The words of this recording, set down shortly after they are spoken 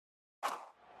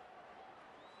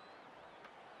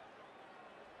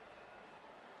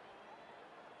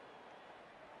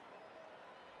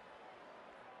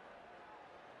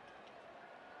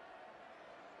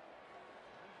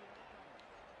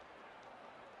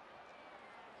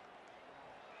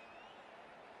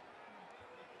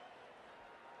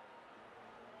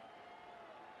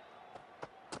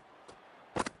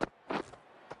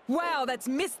Wow, that's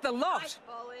missed the lot.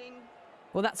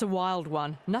 Well, that's a wild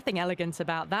one. Nothing elegant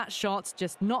about that shot,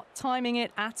 just not timing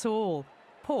it at all.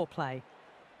 Poor play.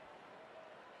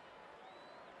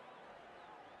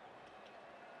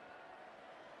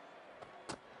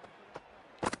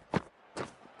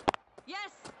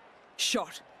 Yes.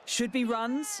 Shot. Should be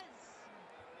runs.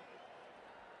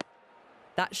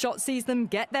 That shot sees them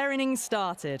get their innings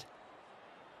started.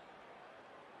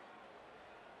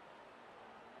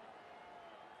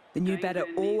 The new batter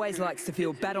always likes to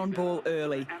feel bat on ball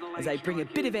early as they bring a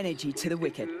bit of energy to the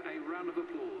wicket.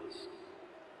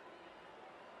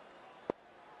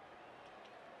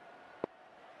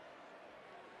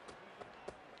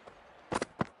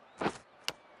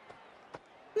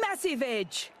 Massive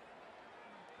edge.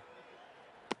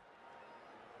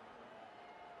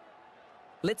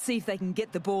 Let's see if they can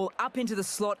get the ball up into the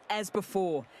slot as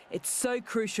before. It's so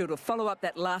crucial to follow up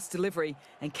that last delivery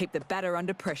and keep the batter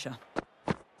under pressure.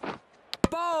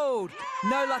 Bowled!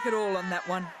 No luck at all on that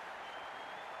one.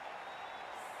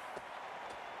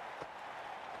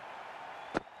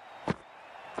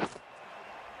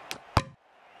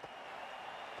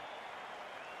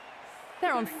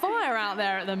 They're on fire out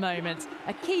there at the moment.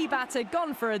 A key batter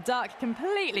gone for a duck,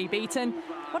 completely beaten.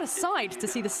 What a sight to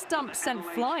see the stump sent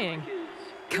flying.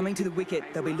 Coming to the wicket,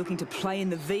 they'll be looking to play in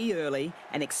the V early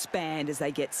and expand as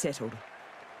they get settled.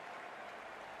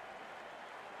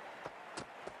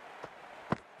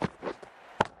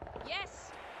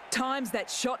 Yes. Times that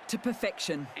shot to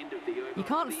perfection. You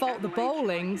can't fault the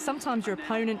bowling. Sometimes your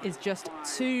opponent is just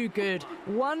too good.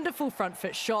 Wonderful front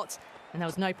foot shot, and there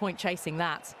was no point chasing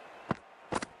that.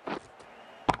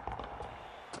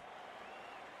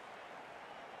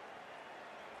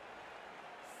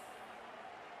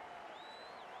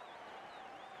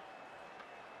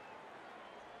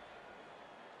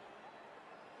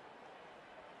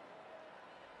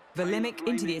 Valemic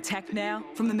into the attack now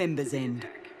from the members' end.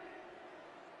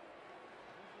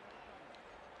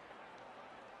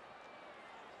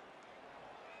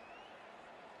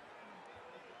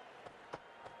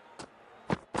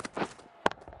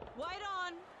 Wide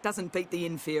on. Doesn't beat the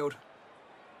infield.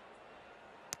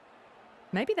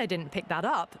 Maybe they didn't pick that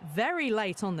up very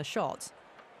late on the shot.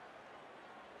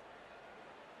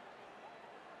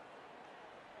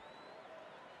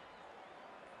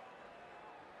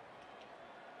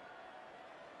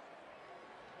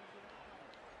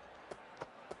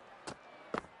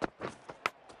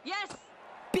 Yes.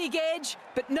 Big edge,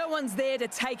 but no one's there to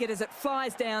take it as it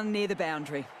flies down near the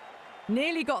boundary.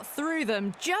 Nearly got through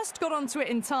them, just got onto it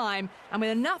in time, and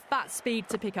with enough bat speed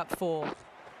to pick up 4.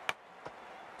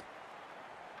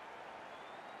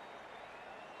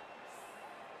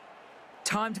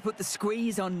 Time to put the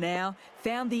squeeze on now.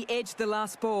 Found the edge the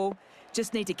last ball.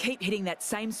 Just need to keep hitting that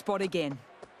same spot again.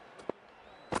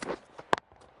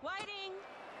 Waiting.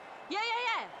 Yeah.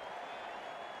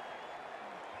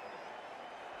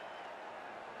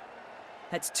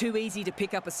 That's too easy to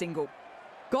pick up a single.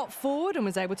 Got forward and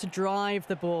was able to drive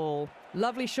the ball.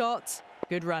 Lovely shot,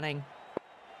 good running.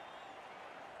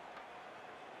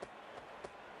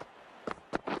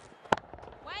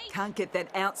 Wait. Can't get that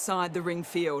outside the ring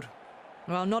field.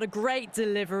 Well, not a great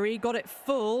delivery, got it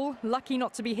full. Lucky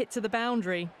not to be hit to the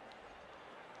boundary.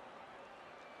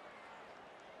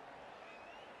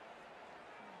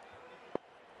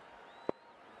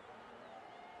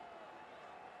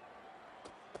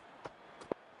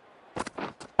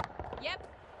 Yep.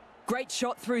 Great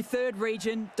shot through third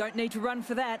region. Don't need to run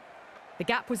for that. The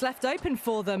gap was left open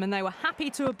for them and they were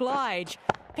happy to oblige.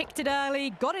 Picked it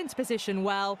early, got into position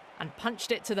well and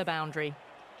punched it to the boundary.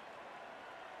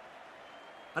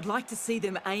 I'd like to see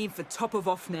them aim for top of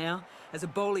off now. As a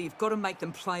bowler, you've got to make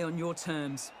them play on your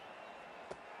terms.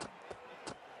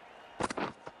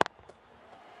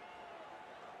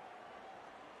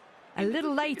 A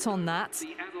little late on that.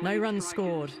 No runs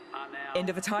scored. End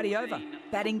of a tidy over.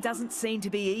 Batting doesn't seem to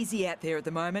be easy out there at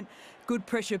the moment. Good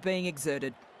pressure being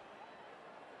exerted.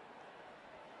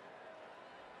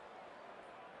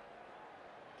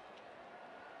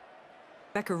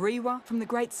 Bakariwa from the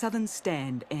Great Southern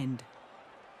Stand end.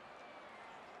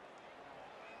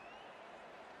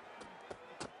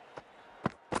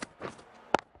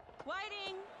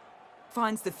 Waiting.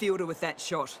 Finds the fielder with that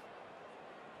shot.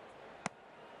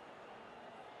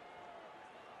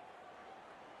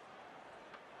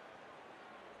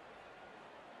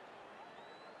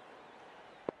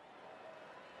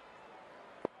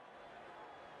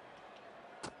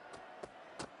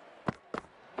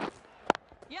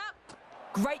 Yep.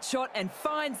 Great shot and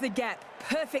finds the gap.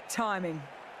 Perfect timing.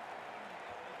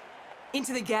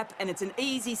 Into the gap and it's an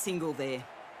easy single there.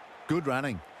 Good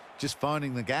running. just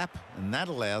finding the gap, and that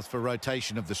allows for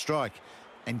rotation of the strike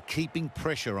and keeping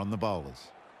pressure on the bowlers.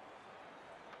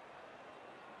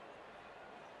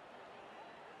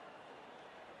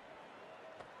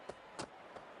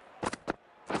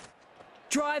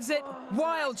 Drives it,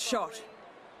 wild shot.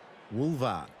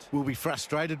 Woolvart will be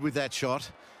frustrated with that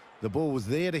shot. The ball was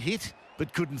there to hit,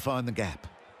 but couldn't find the gap.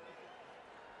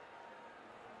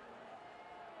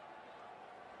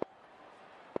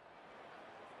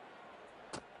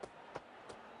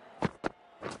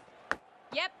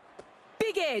 Yep.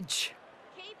 Big edge.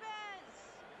 Keepers.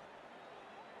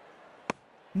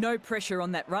 No pressure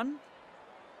on that run.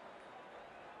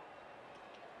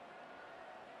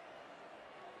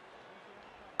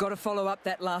 Got to follow up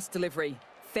that last delivery.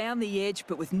 Found the edge,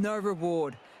 but with no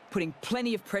reward, putting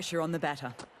plenty of pressure on the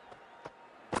batter.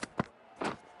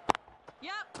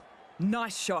 Yep.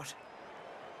 Nice shot.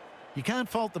 You can't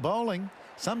fault the bowling.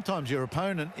 Sometimes your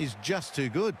opponent is just too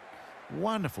good.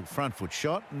 Wonderful front foot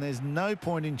shot, and there's no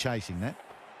point in chasing that.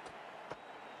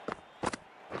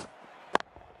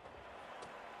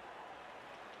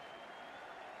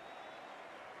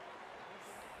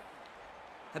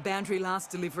 A boundary last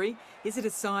delivery. Is it a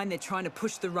sign they're trying to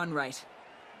push the run rate?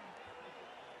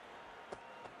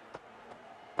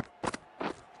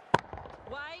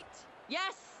 Wait.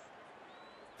 Yes.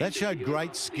 That showed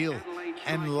great skill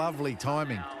and lovely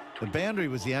timing. The boundary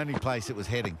was the only place it was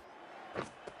heading.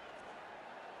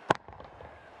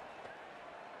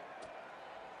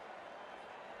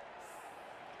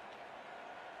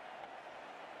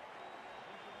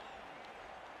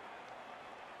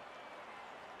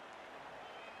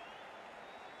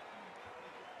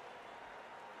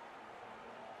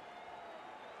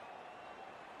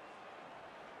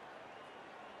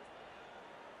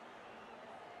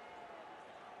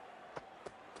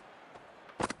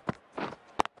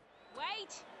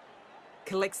 Wait.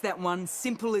 Collects that one,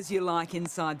 simple as you like,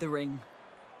 inside the ring.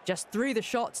 Just threw the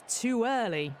shot too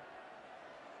early.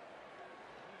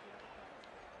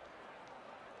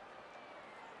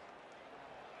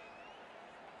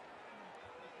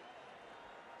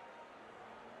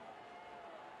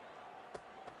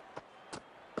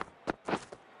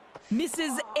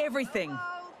 Misses everything.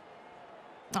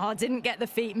 Oh, didn't get the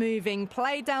feet moving.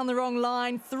 Played down the wrong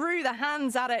line, threw the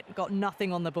hands at it, got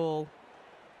nothing on the ball.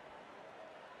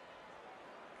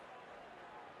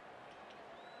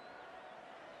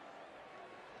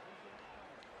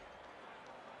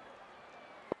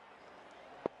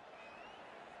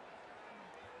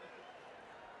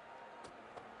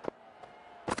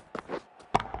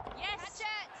 Yes.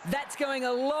 That's going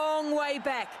a long way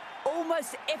back.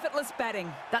 Almost effortless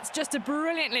batting. That's just a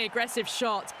brilliantly aggressive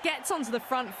shot. Gets onto the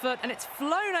front foot and it's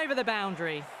flown over the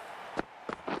boundary.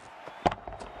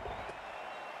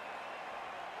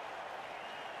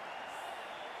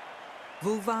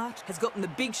 Woolvart has gotten the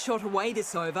big shot away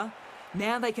this over.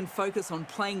 Now they can focus on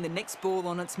playing the next ball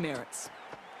on its merits.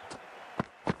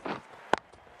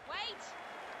 Wait.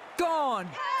 Gone.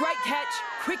 Great catch,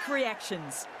 quick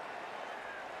reactions.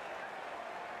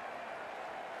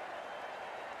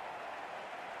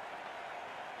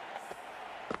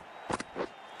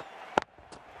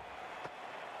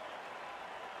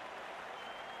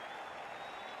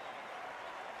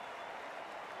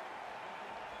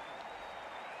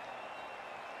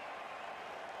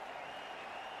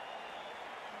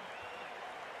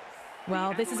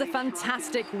 Well, this is a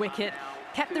fantastic wicket.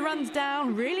 Kept the runs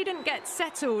down, really didn't get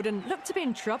settled and looked to be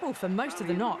in trouble for most of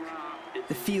the knock.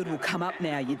 The field will come up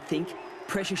now, you'd think.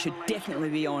 Pressure should definitely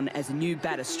be on as a new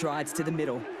batter strides to the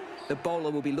middle. The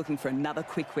bowler will be looking for another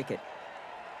quick wicket.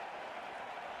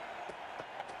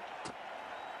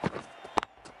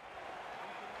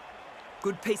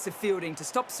 Good piece of fielding to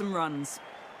stop some runs.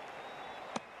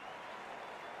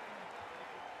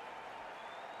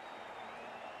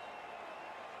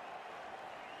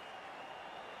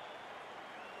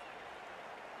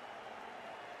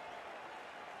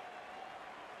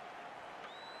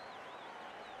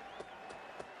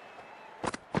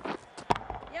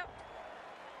 Yep.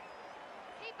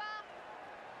 Keeper.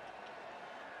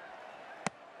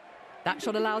 That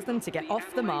shot allows them to get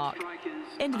off the mark.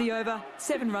 End of the over,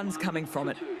 7 runs coming from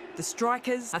it. The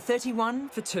Strikers are 31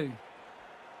 for 2.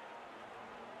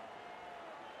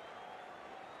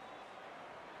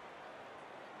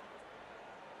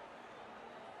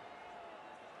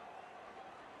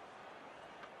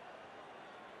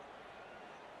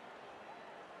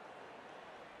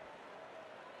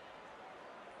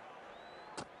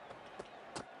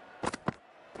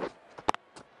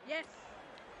 Yes.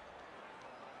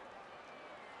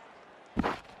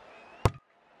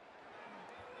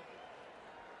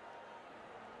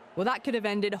 Well, that could have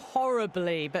ended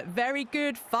horribly, but very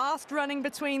good, fast running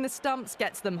between the stumps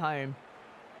gets them home.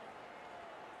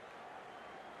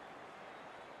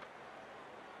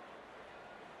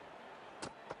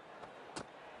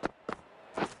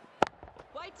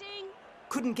 Waiting.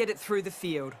 Couldn't get it through the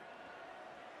field.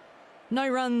 No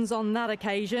runs on that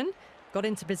occasion. Got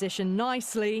into position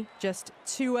nicely, just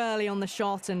too early on the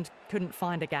shot and couldn't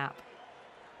find a gap.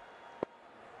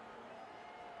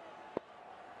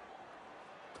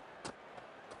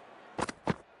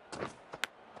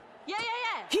 Yeah.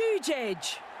 Huge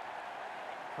edge.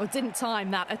 Oh, didn't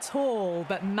time that at all,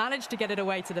 but managed to get it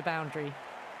away to the boundary.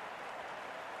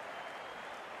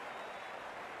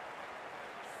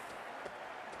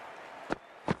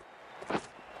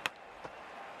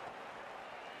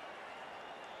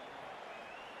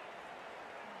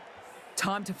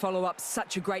 Time to follow up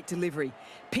such a great delivery.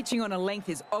 Pitching on a length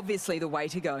is obviously the way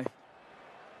to go.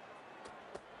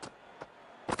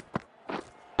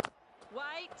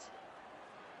 Wait.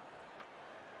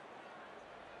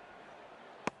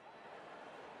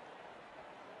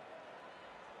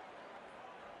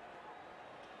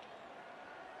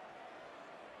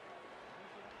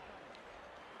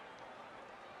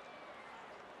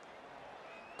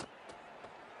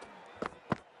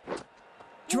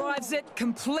 Drives it,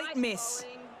 complete Nice miss.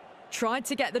 bowling. Tried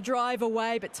to get the drive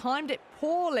away, but timed it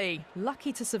poorly.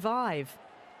 Lucky to survive.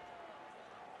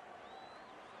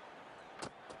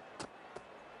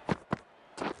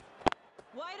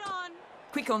 Wait on.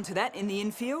 Quick onto that in the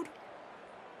infield.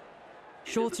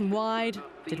 Short and wide.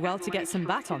 Did well to get some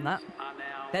bat on that.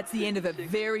 That's the end of a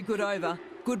very good over.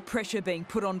 Good pressure being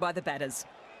put on by the batters.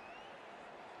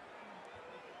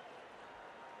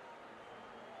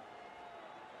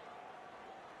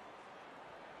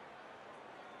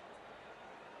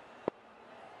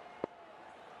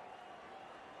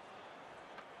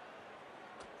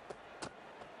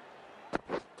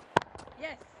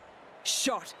 Yes.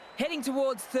 Shot. Heading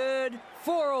towards third.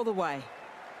 4 all the way.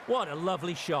 What a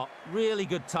lovely shot. Really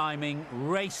good timing.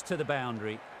 Race to the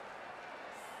boundary.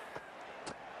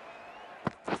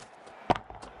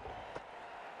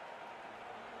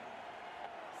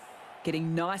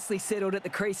 Getting nicely settled at the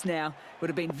crease now. Would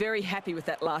have been very happy with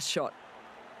that last shot.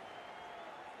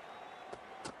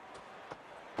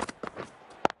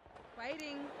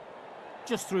 Waiting.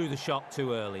 Just threw the shot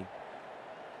too early.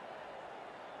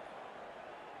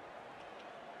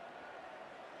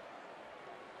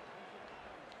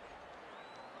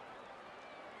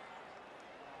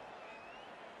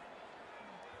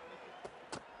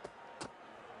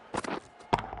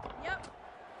 Yep.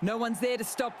 No one's there to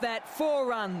stop that. 4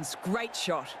 runs. Great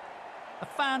shot. A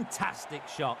fantastic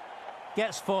shot.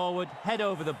 Gets forward, head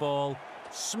over the ball,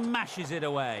 smashes it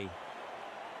away.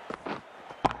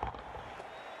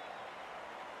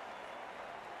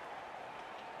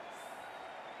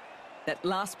 That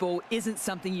last ball isn't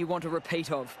something you want a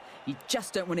repeat of. You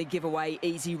just don't want to give away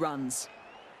easy runs.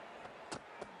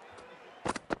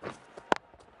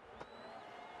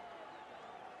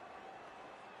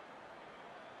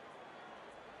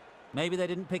 Maybe they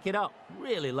didn't pick it up.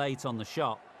 Really late on the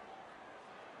shot.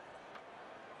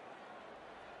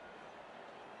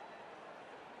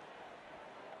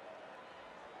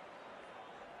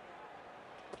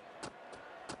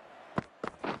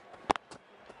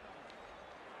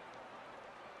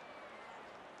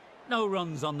 No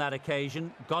runs on that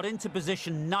occasion. Got into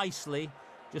position nicely.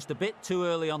 Just a bit too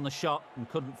early on the shot and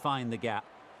couldn't find the gap.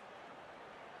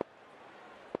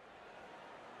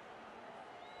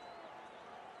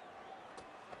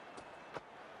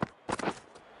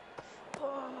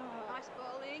 Nice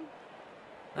bowling.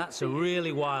 That's a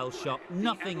really wild shot.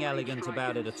 Nothing elegant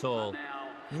about it at all.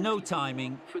 No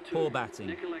timing, poor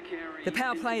batting. The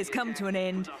power play has come to an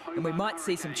end and we might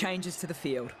see some changes to the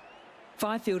field.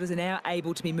 5 fielders are now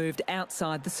able to be moved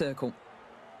outside the circle.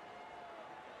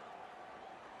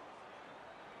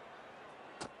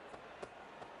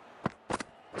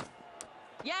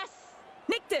 Yes.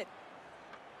 Nicked it!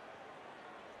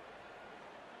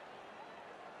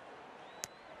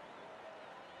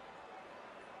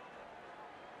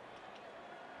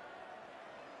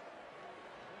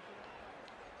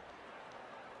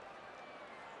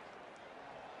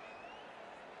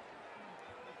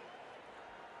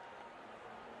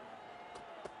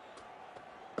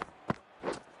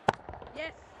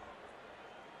 Yes.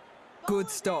 Good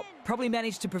stop. Probably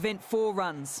managed to prevent 4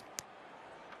 runs.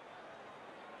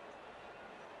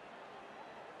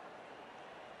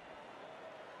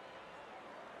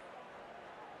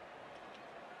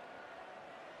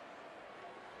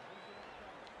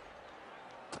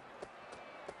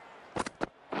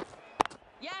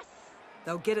 Yes.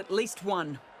 They'll get at least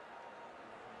 1.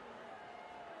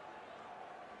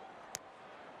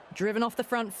 Driven off the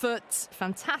front foot.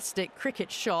 Fantastic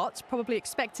cricket shot. Probably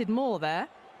expected more there.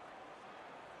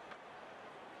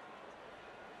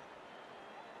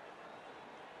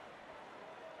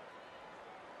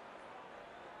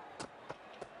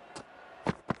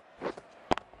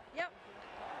 Yep.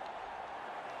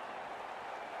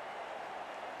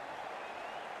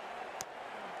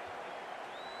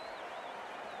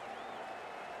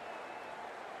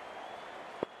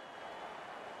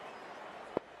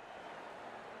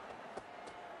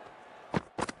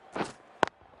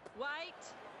 Wait.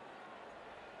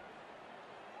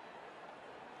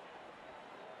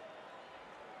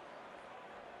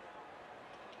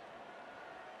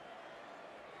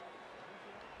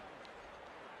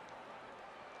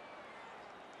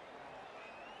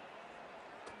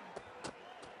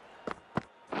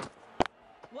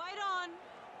 Wait on.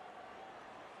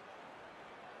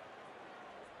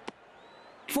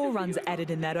 4 runs added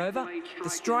in that over. The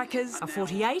Strikers are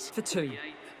 48 for 2.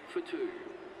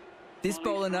 This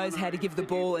bowler knows how to give the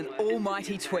ball an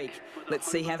almighty tweak.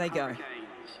 Let's see how they go.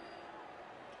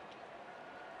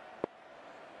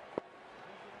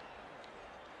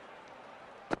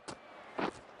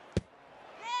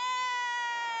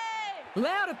 Hey!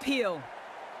 Loud appeal.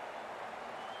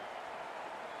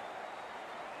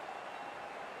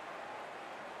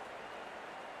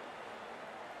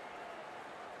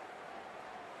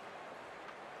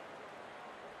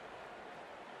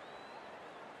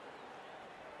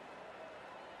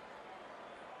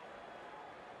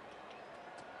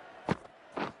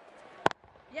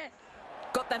 Yes.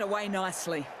 Got that away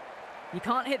nicely. You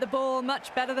can't hit the ball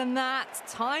much better than that.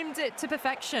 Timed it to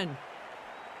perfection.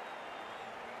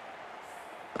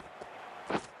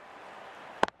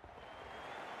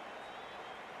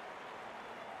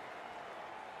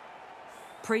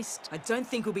 Priest, I don't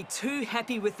think will be too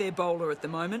happy with their bowler at the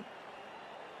moment.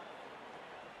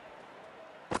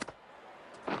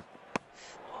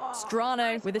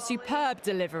 Strano with a superb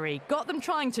delivery. Got them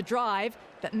trying to drive,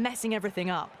 but messing everything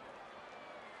up.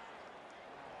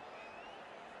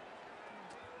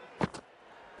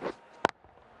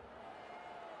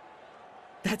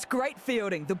 That's great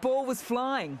fielding. The ball was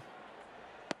flying.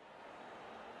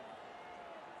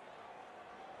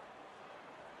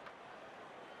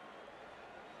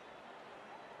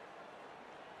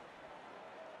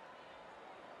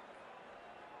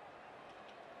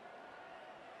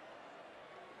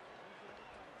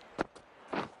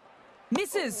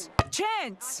 Misses.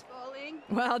 Chance. Bowling.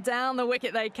 Well, down the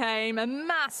wicket they came. A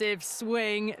massive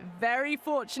swing. Very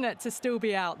fortunate to still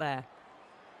be out there.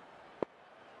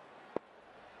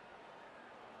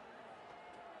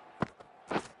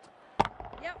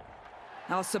 Yep.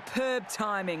 Oh, superb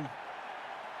timing.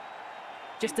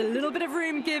 Just a little bit of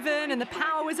room given and the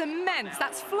power was immense.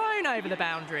 That's flown over the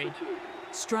boundary.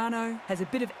 Strano has a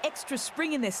bit of extra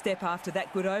spring in their step after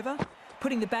that good over,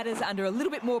 putting the batters under a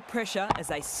little bit more pressure, as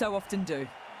they so often do.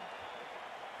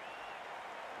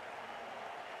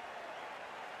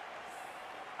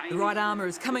 The right armour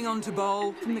is coming on to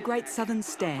bowl from the Great Southern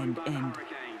Stand end.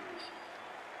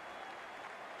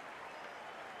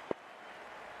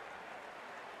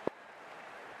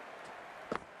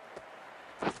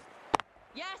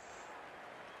 Yes.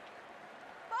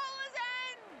 Bowler's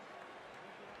end.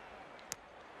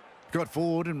 Got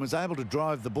forward and was able to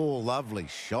drive the ball. Lovely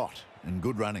shot and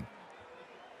good running.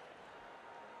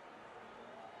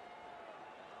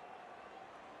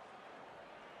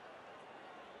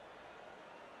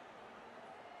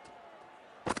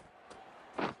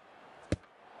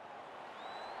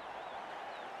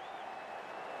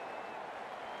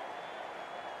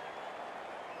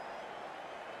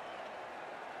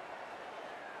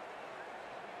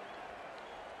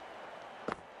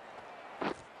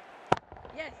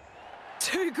 Yes.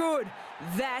 Too good.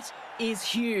 That is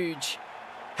huge.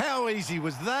 How easy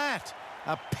was that?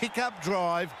 A pickup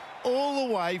drive all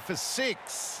the way for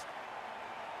 6.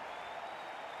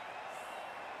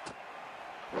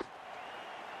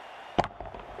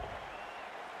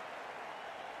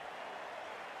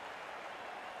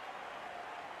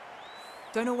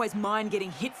 Don't always mind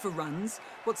getting hit for runs.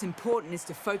 What's important is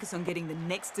to focus on getting the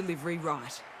next delivery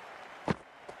right.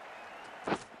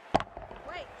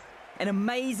 Wait. An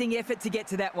amazing effort to get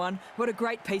to that one. What a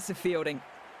great piece of fielding.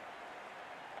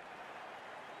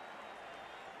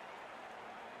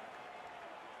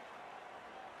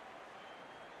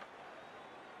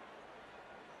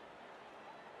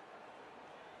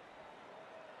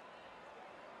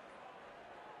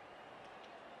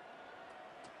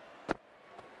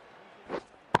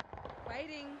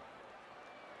 Waiting.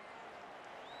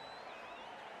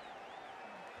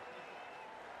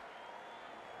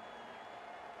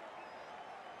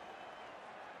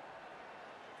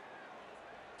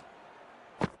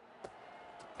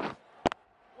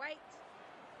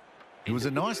 It was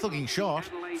a nice-looking shot,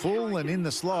 full and in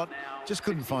the slot, just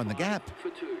couldn't find the gap.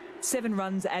 7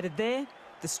 runs added there.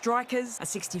 The Strikers are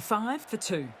 65 for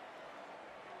 2.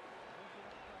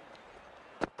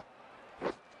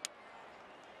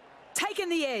 Taken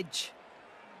the edge.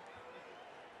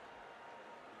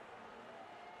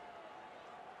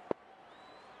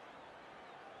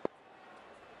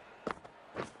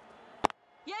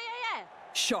 Yeah.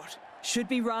 Shot. Should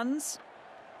be runs.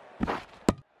 Hey!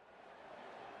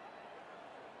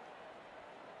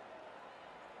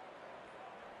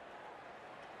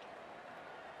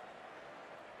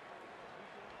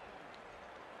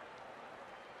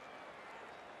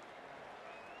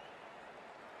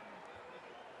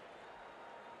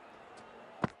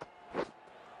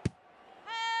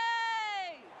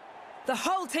 The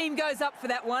whole team goes up for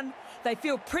that one. They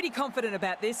feel pretty confident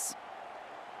about this.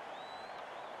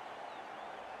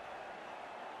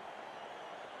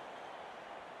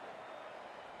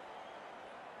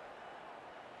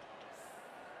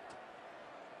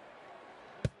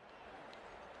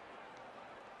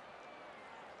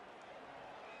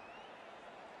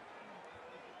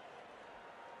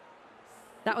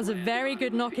 That was a very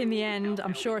good knock in the end.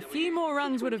 I'm sure a few more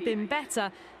runs would have been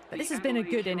better, but this has been a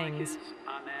good innings.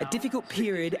 A difficult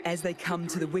period as they come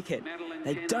to the wicket.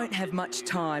 They don't have much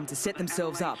time to set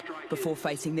themselves up before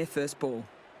facing their first ball.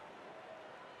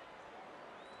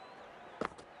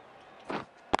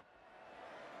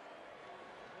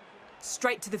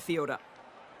 Straight to the fielder.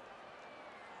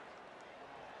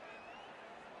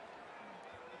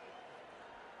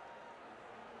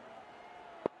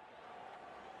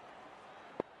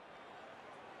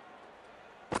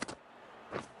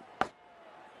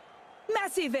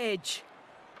 Massive edge.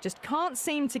 Just can't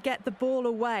seem to get the ball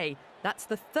away. That's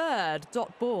the 3rd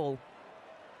dot ball.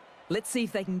 Let's see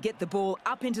if they can get the ball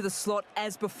up into the slot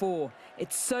as before.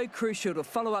 It's so crucial to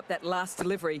follow up that last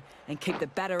delivery and keep the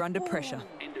batter under pressure.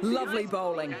 Lovely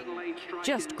bowling.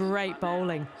 Just great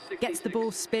bowling. Gets the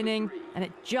ball spinning and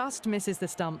it just misses the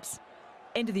stumps.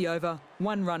 End of the over,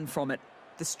 1 run from it.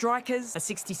 The Strikers are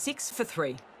 66 for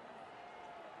 3.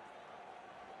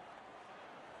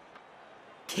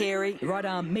 Carey,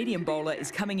 right-arm medium bowler, is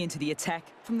coming into the attack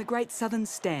from the Great Southern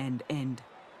Stand end.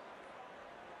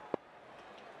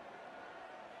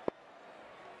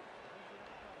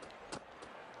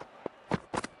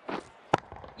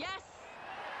 Yes!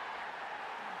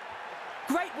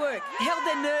 Great work. Held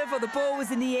their nerve while the ball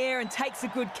was in the air and takes a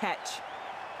good catch.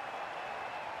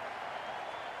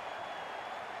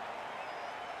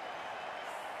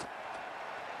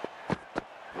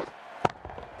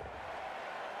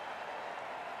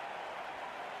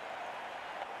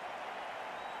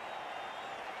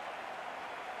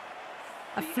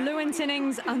 A fluent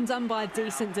innings undone by a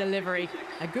decent delivery.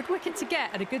 A good wicket to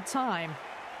get at a good time.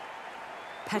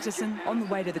 Patterson on the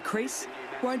way to the crease.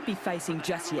 Won't be facing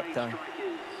just yet though.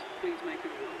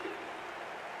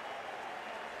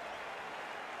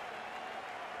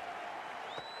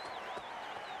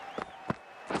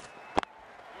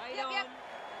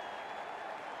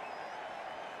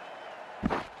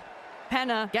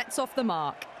 Penner gets off the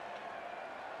mark.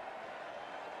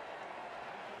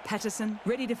 Patterson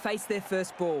ready to face their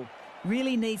first ball.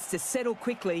 Really needs to settle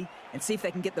quickly and see if they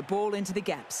can get the ball into the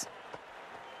gaps.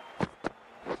 Wait!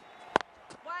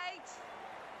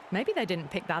 Maybe they didn't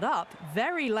pick that up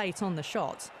very late on the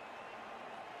shot.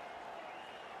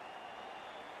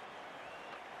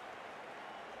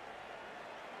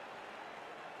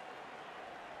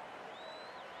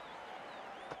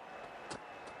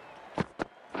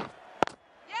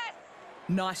 Yes!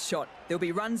 Nice shot. There'll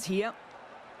be runs here.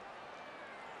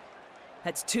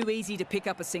 That's too easy to pick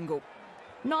up a single.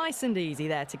 Nice and easy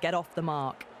there to get off the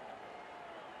mark.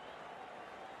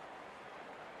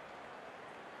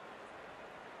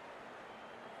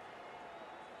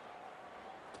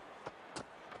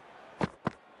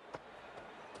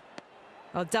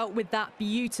 Well, dealt with that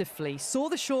beautifully. Saw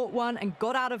the short one and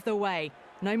got out of the way.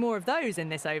 No more of those in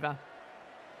this over.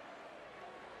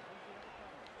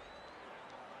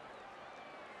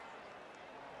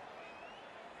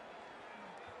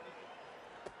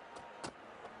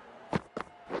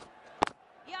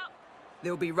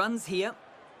 There'll be runs here.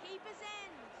 Keeper's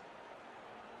end!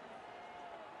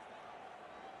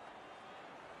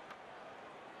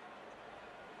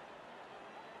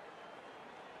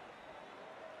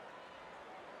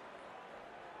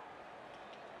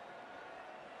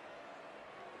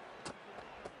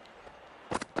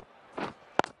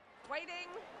 Waiting!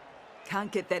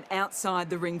 Can't get that outside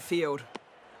the ring field.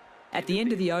 At the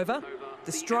end of the over,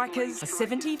 the Strikers are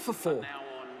 70 for 4.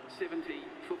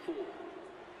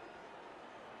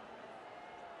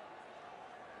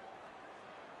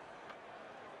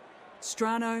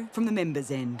 Pastrano from the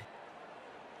members' end.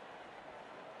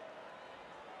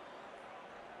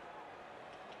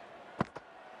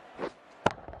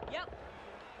 Yep.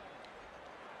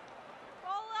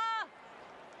 Bowler.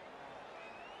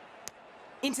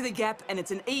 Into the gap, and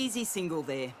it's an easy single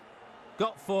there.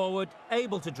 Got forward,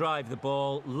 able to drive the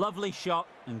ball, lovely shot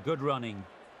and good running.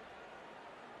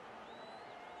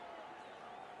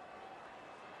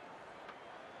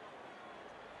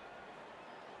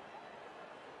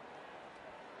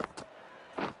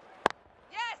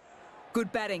 Yes.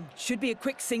 Good batting. Should be a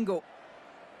quick single.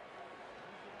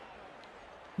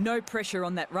 No pressure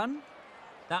on that run.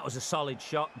 That was a solid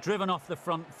shot, driven off the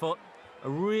front foot. A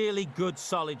really good,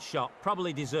 solid shot.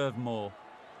 Probably deserved more.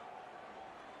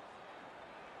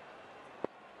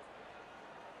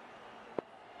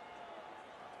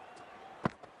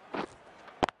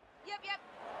 Yep.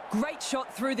 Great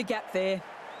shot through the gap there.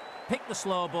 Picked the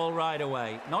slow ball right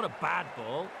away. Not a bad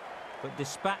ball, but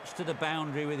dispatched to the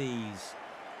boundary with ease.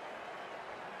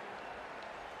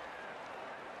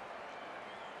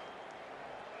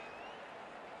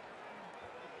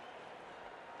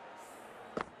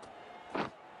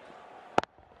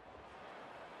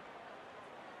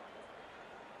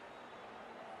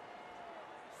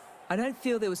 I don't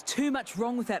feel there was too much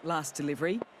wrong with that last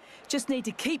delivery. Just need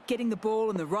to keep getting the ball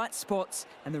in the right spots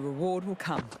and the reward will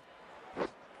come.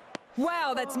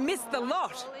 Wow, that's missed the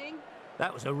lot. Bowling.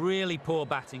 That was a really poor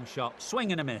batting shot.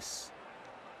 Swing and a miss.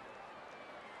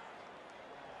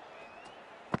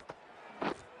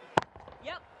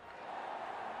 Yep.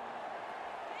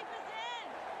 Keepers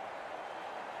in.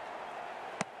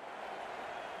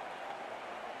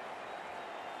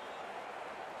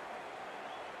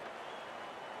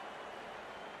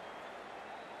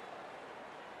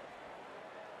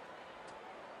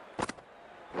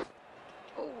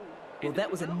 Well,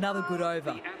 that was another good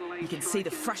over. You can see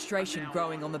the frustration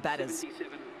growing on the batters. Yep.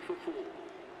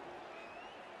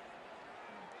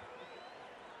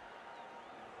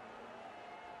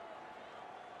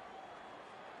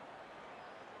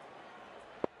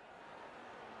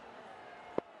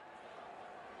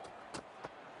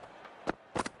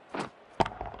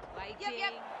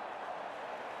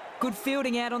 Good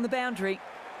fielding out on the boundary.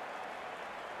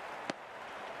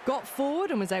 Got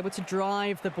forward and was able to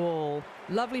drive the ball.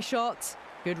 Lovely shot,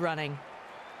 good running.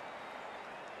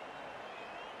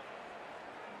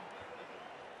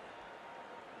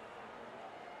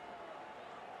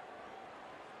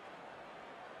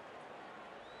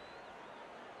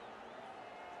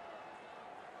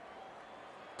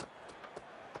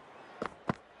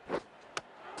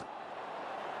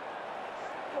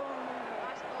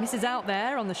 Misses out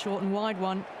there on the short and wide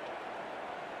one.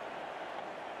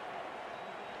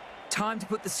 Time to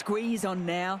put the squeeze on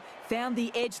now. Found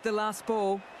the edge the last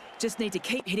ball. Just need to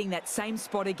keep hitting that same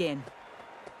spot again.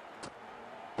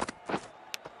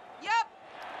 Yep.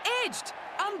 Edged!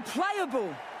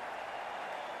 Unplayable!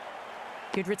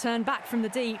 Good return back from the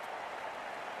deep.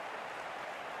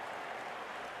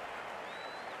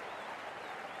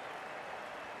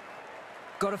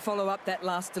 Got to follow up that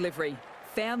last delivery.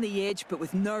 Found the edge, but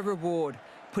with no reward,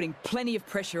 putting plenty of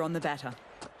pressure on the batter.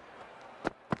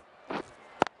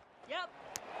 Yep.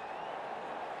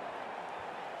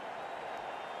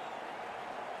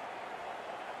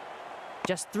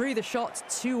 Just threw the shot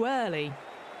too early.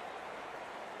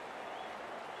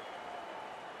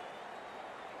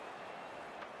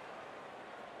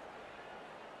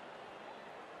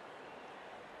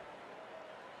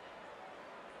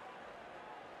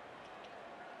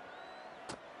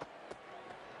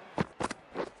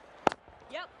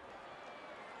 Yep.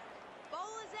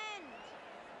 Bowler's end.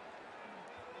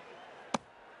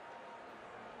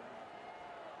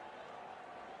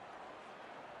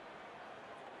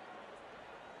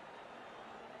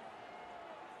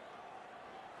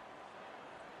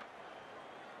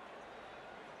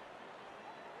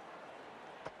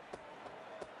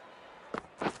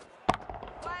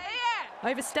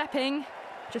 Overstepping,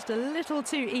 just a little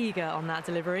too eager on that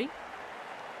delivery.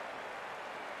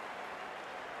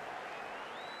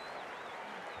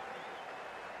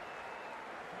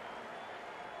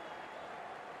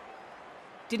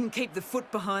 Didn't keep the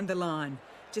foot behind the line.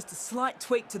 Just a slight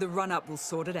tweak to the run-up will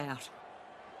sort it out.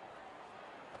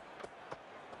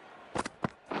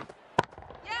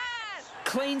 Yes.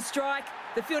 Clean strike.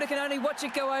 The fielder can only watch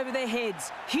it go over their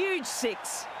heads. Huge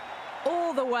six.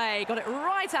 All the way, got it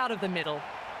right out of the middle.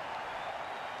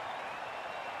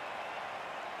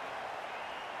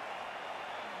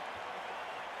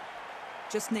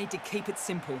 Just need to keep it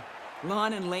simple.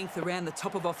 Line and length around the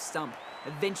top of off stump.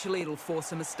 Eventually it'll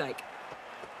force a mistake.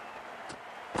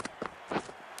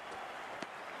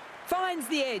 Finds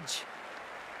the edge.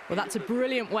 Well, that's a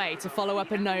brilliant way to follow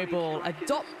up a no ball. A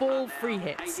dot ball free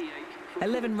hit.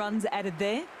 11 runs added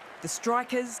there. The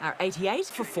Strikers are 88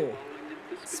 for 4.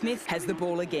 Smith has the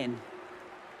ball again.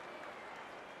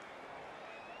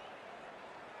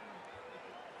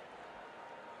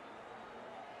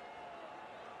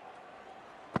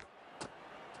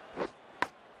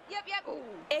 Yep.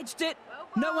 Edged it.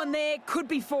 No one there. Could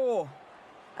be 4.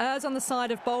 Errs on the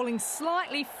side of bowling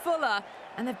slightly fuller,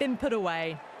 and they've been put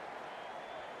away.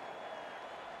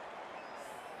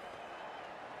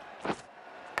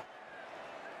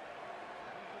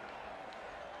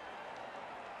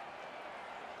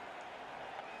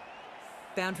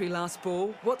 Boundary last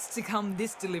ball. What's to come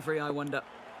this delivery, I wonder?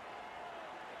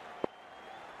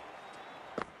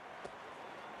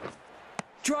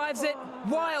 Drives it.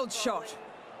 Wild shot.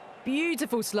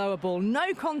 Beautiful slower ball.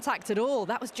 No contact at all.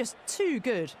 That was just too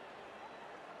good.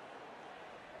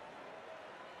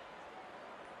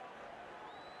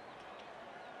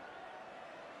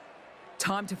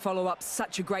 Time to follow up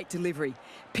such a great delivery.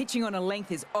 Pitching on a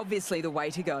length is obviously the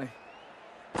way to go.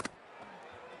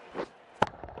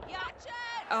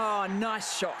 Oh,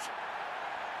 nice shot.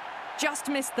 Just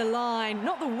missed the line.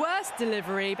 Not the worst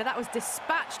delivery, but that was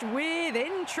dispatched with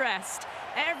interest.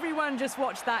 Everyone just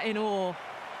watched that in awe.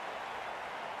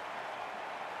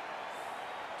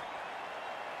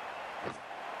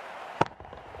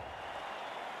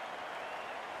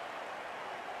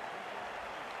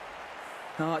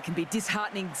 Oh, it can be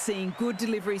disheartening seeing good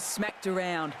deliveries smacked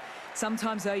around.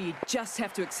 Sometimes, though, you just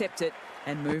have to accept it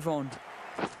and move on.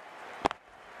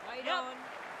 Wait on.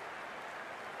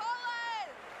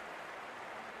 Bowlers!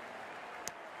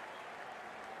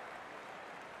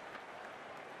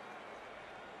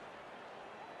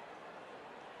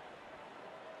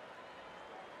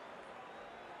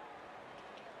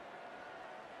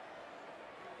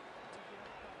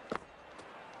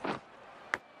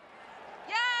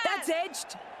 That's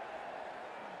edged.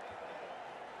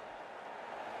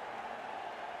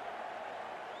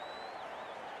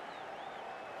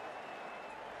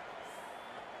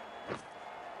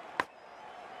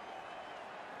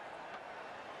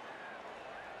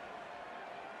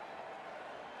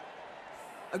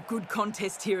 A good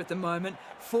contest here at the moment.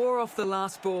 4 off the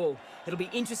last ball. It'll be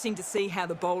interesting to see how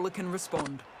the bowler can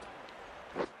respond.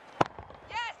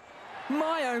 Yes!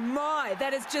 My, oh my,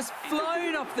 that has just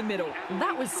flown off the middle.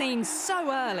 That was seen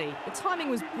so early. The timing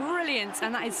was brilliant,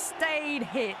 and that is stayed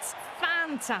hits.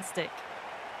 Fantastic.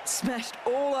 Smashed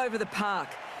all over the park.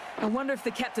 I wonder if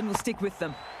the captain will stick with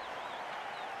them.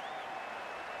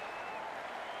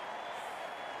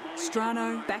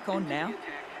 Strano back on now.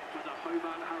 For the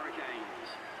Hobart Hurricanes.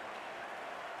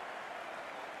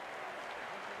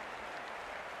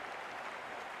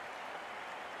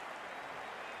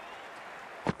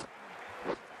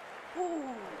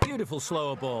 Beautiful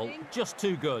slower ball, just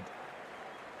too good.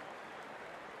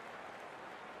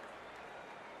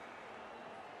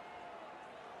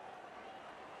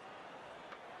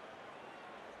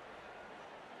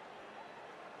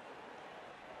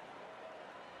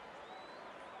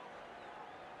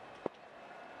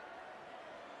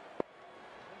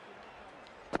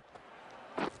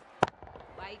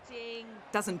 Waiting.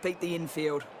 Doesn't beat the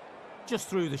infield. Just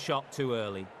threw the shot too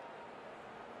early.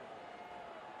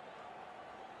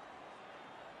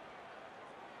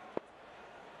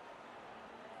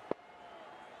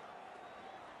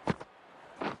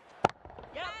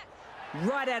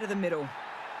 Right out of the middle.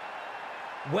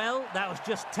 Well, that was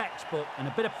just textbook, and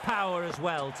a bit of power as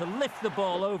well to lift the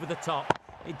ball over the top.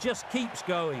 It just keeps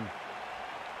going.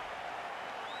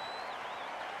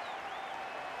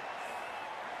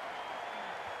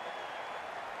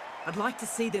 I'd like to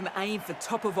see them aim for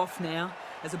top of off now.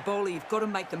 As a bowler, you've got to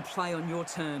make them play on your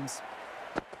terms.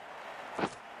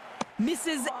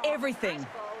 Misses everything.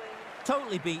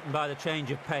 Totally beaten by the change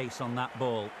of pace on that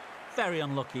ball. Very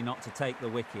unlucky not to take the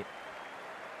wicket.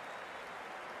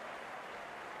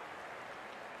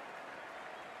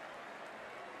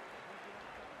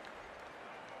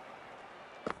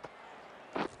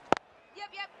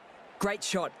 Yep. Great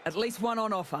shot. At least one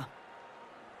on offer.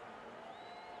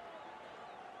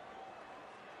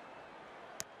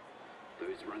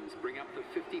 Those runs bring up the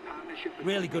 50 partnership.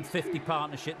 Really good 50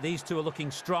 partnership. These two are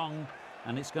looking strong,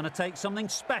 and it's going to take something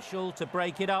special to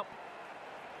break it up.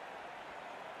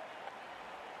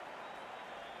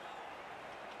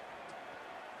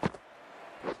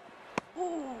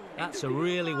 That's a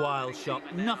really wild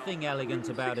shot. Nothing elegant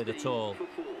about it at all.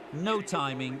 No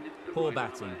timing, poor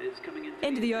batting.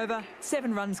 End of the over,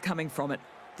 7 runs coming from it.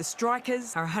 The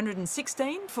Strikers are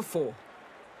 116 for 4.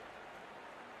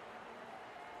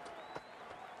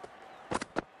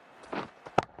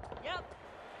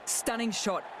 stunning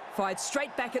shot. Fired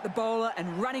straight back at the bowler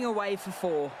and running away for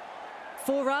 4.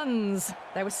 4 runs.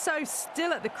 They were so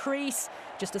still at the crease.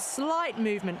 Just a slight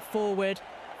movement forward.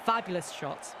 Fabulous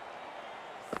shot.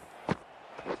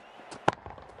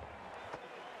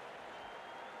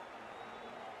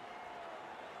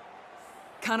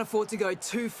 Can't afford to go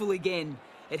too full again.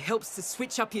 It helps to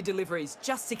switch up your deliveries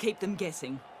just to keep them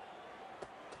guessing.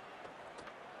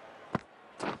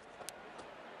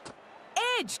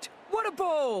 Edged! What a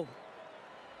ball!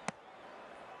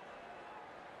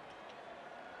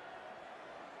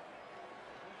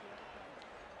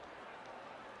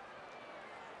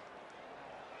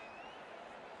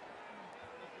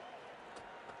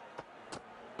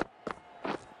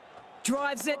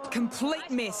 Drives it, complete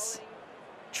miss.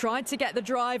 Tried to get the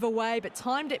drive away, but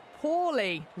timed it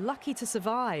poorly. Lucky to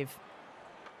survive.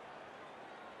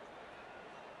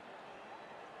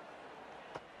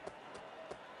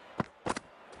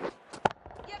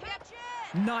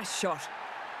 Nice shot.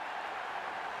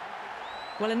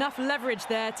 Well, enough leverage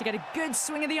there to get a good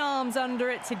swing of the arms under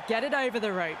it to get it over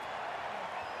the rope.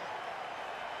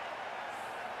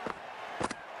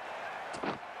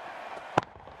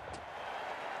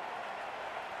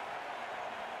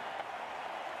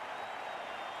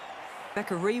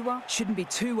 Bakariwa shouldn't be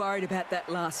too worried about that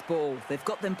last ball. They've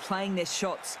got them playing their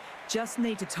shots. Just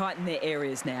need to tighten their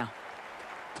areas now.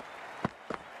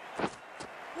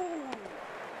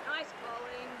 Nice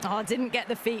bowling. Oh, didn't get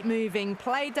the feet moving.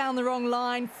 Played down the wrong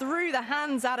line. Threw the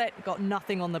hands at it. Got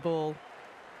nothing on the ball.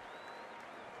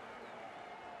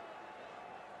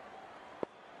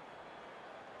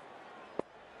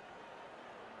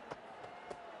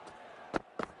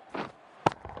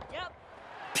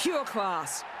 Pure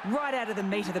class, right out of the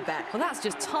meat of the bat. Well, that's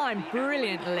just timed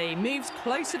brilliantly. Moves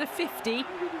closer to 50.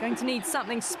 Going to need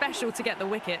something special to get the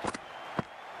wicket.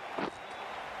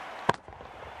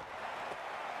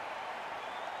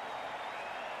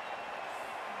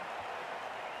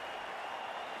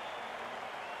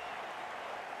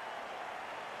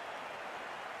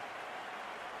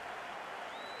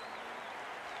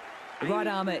 The right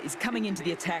armour is coming into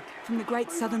the attack from the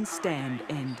Great Southern Stand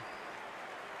end.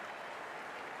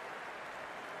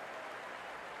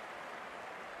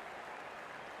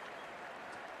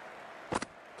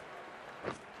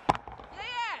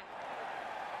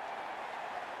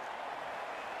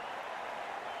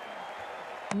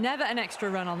 Never an extra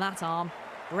run on that arm.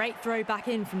 Great throw back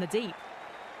in from the deep.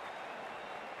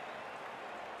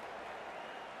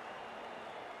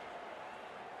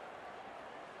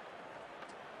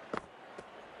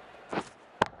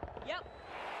 Yep.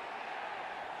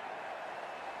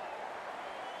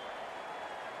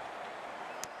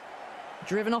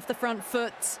 Driven off the front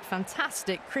foot.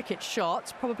 Fantastic cricket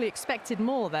shot. Probably expected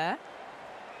more there.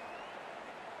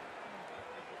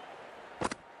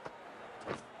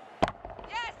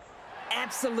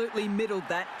 Absolutely middled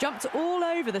that. Jumped all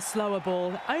over the slower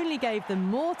ball. Only gave them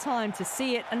more time to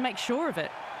see it and make sure of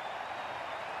it.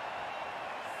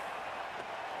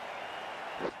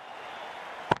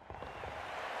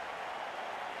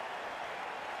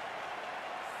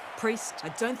 Priest, I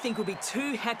don't think will be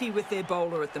too happy with their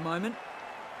bowler at the moment.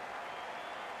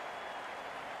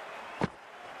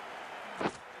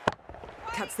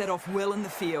 Cuts that off well in the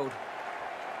field.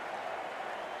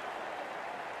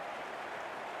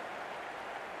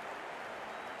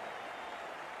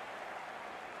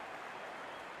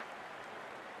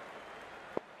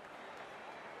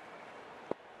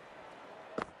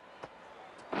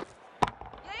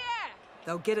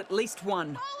 They'll get at least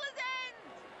one.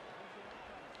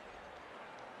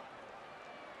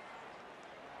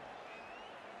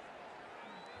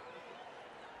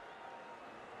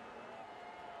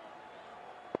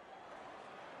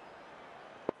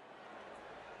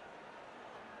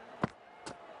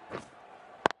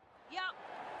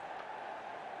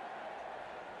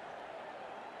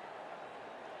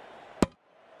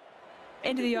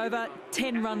 End of the over,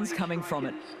 10 runs coming from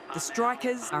it. The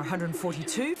Strikers are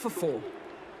 142 for 4.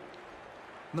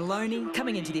 Maloney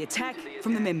coming into the attack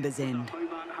from the members' end.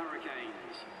 Hobart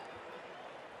Hurricanes.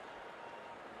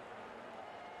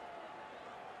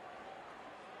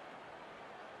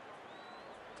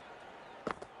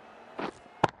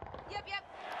 Yep.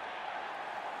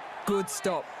 Good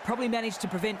stop. Probably managed to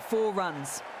prevent 4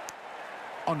 runs.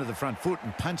 Onto the front foot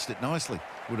and punched it nicely.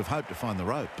 Would have hoped to find the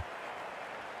rope.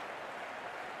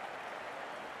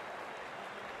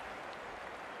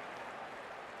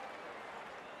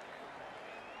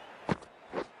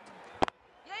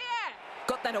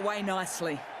 Got that away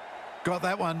nicely. Got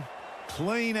that one.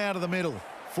 Clean out of the middle.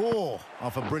 4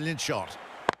 off a brilliant shot.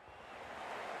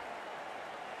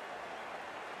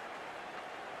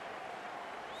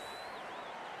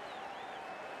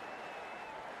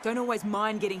 Don't always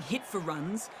mind getting hit for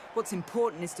runs. What's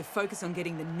important is to focus on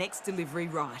getting the next delivery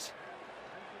right.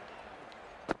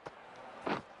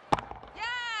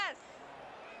 Yes!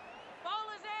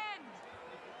 Bowler's end!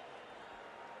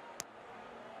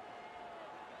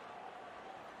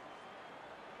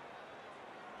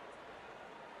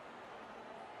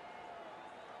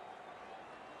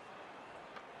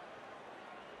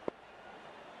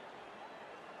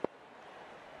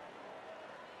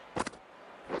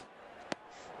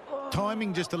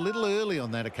 Timing just a little early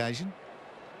on that occasion.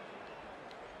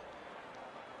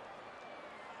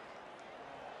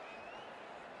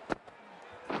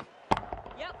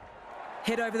 Yep.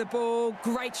 Head over the ball,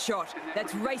 great shot.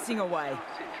 That's racing away.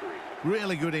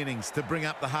 Really good innings to bring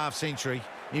up the half century.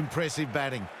 Impressive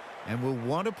batting. And we'll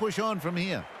want to push on from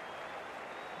here.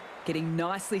 Getting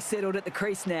nicely settled at the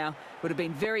crease now. Would have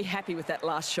been very happy with that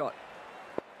last shot.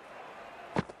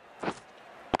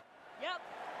 Yep.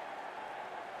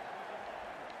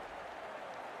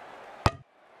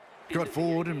 Got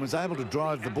forward and was able to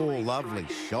drive the ball. Lovely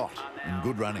shot and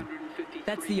good running.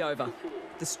 That's the over.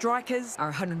 The Strikers are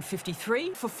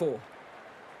 153 for 4.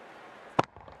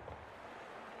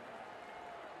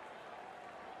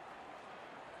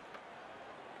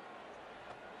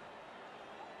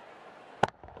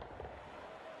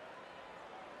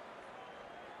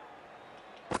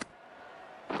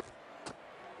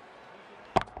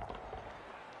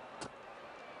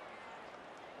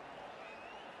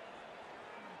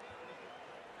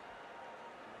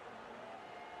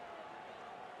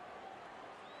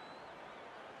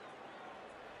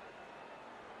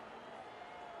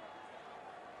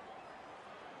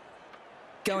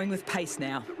 Going with pace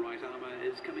now. The right armour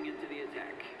is coming into the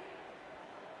attack.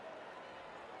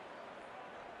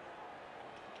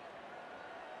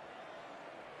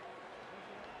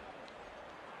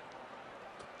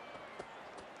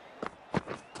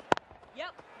 Yep.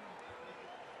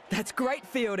 That's great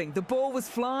fielding. The ball was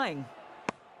flying.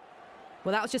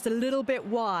 Well, that was just a little bit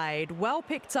wide. Well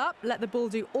picked up. Let the ball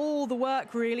do all the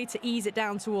work, really, to ease it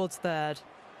down towards third.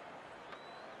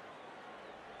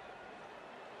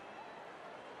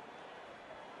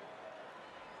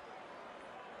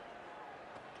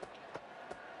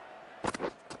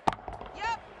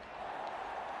 Yep.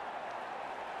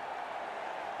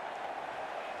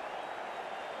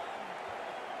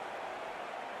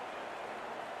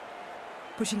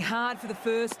 Pushing hard for the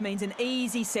first means an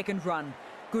easy second run.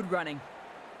 Good running.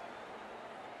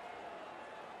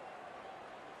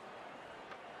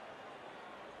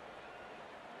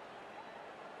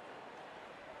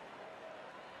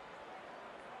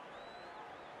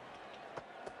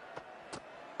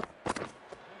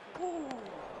 Ooh,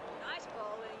 nice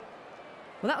bowling.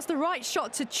 Well, that was the right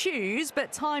shot to choose,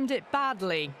 but timed it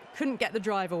badly. Couldn't get the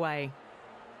drive away.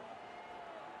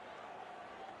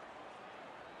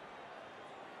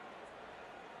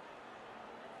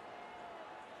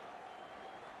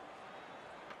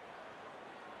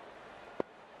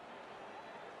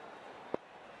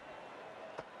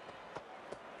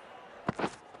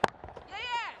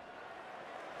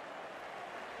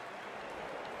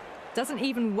 Doesn't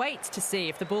even wait to see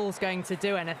if the ball's going to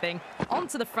do anything.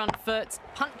 Onto the front foot,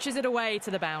 punches it away to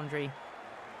the boundary.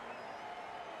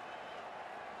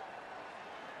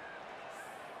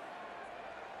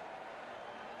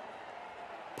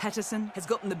 Patterson has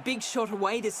gotten the big shot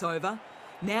away this over.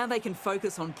 Now they can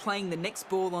focus on playing the next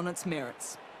ball on its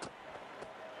merits.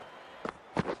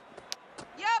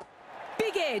 Yep.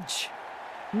 Big edge.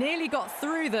 Nearly got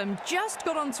through them, just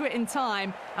got onto it in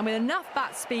time, and with enough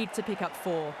bat speed to pick up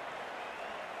 4.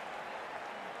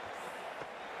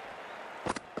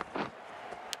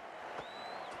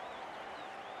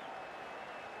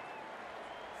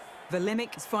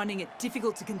 Valemic is finding it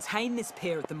difficult to contain this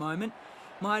pair at the moment.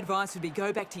 My advice would be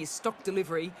go back to your stock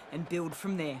delivery and build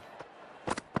from there.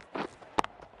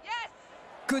 Yes.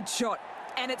 Good shot,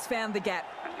 and it's found the gap.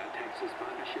 And that takes his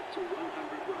partnership to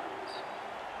 100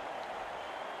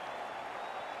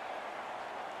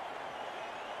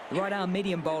 runs. Right arm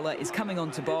medium bowler is coming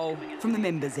on to bowl from the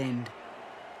members' end.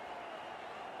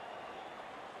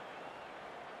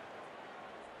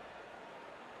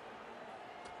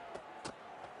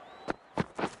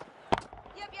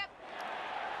 Yep.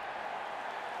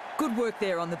 Good work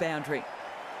there on the boundary.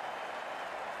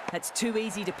 That's too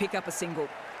easy to pick up a single.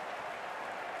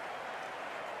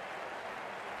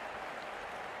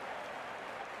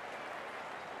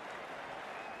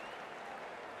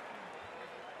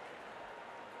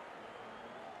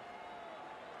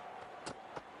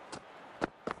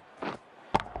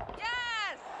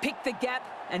 Yes. Pick the gap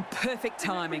and perfect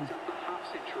timing.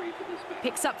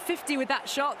 Picks up 50 with that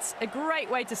shot. A great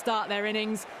way to start their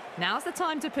innings. Now's the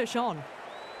time to push on.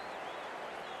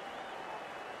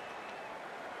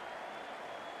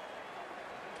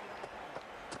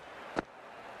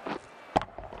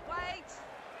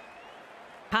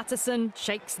 Patterson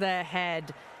shakes their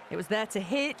head. It was there to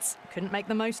hit, couldn't make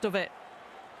the most of it.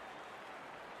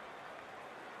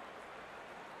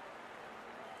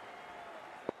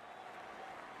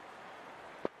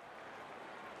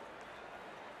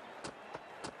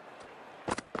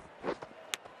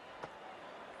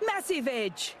 Massive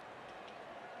edge.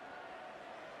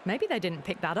 Maybe they didn't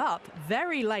pick that up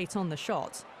very late on the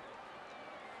shot.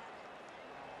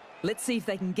 Let's see if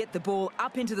they can get the ball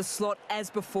up into the slot as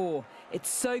before. It's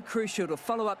so crucial to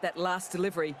follow up that last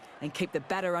delivery and keep the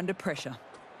batter under pressure.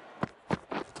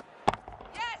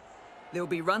 Yes! There'll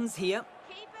be runs here.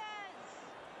 Keepers!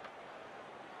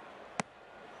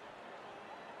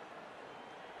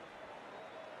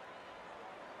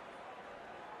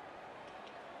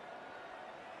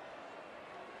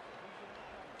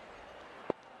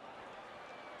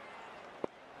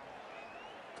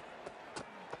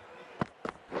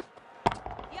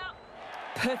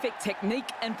 Perfect technique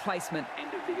and placement.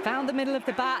 Found the middle of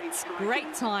the bat,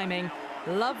 great timing,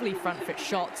 lovely front foot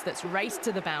shots that's raced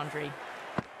to the boundary.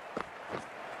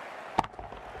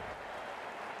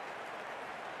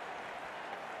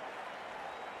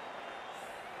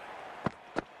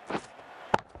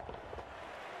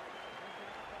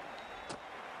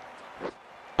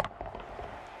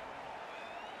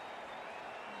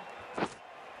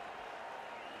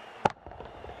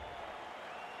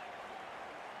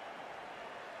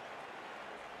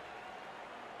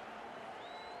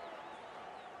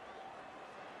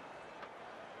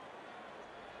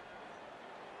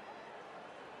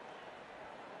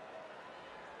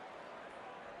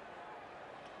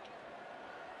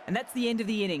 And that's the end of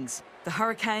the innings. The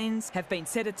Hurricanes have been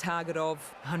set a target of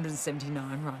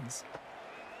 179 runs.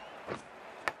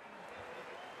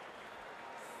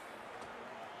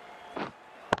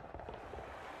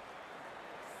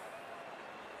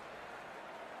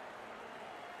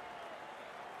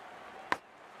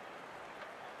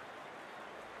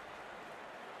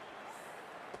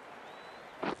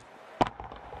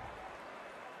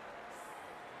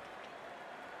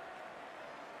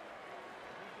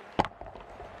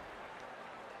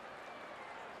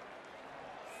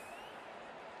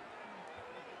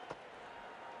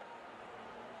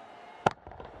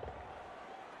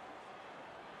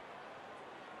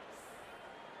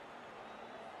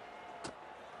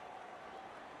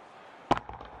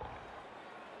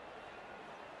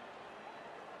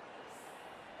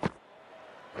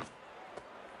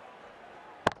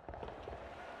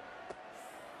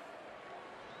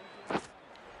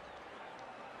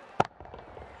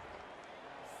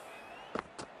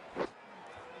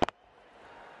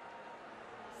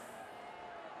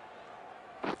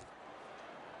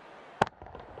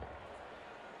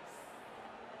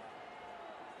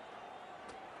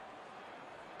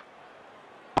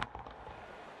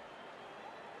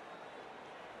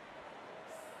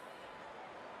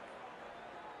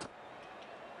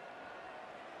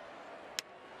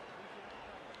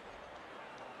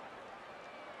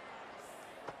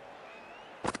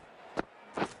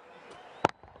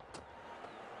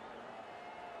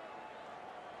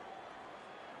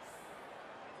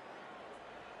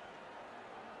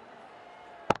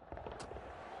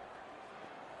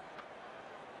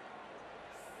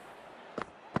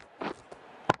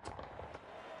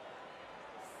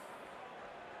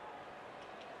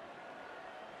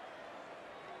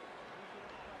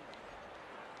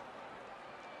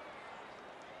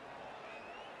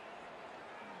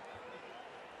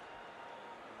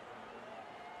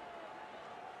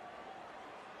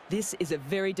 This is a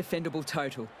very defendable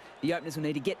total. The openers will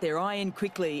need to get their eye in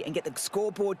quickly and get the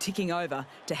scoreboard ticking over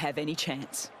to have any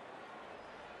chance.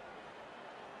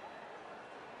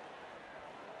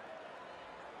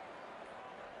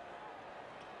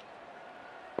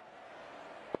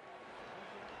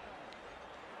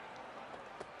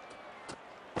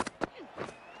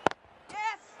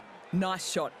 Yes! Nice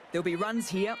shot. There'll be runs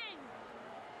here.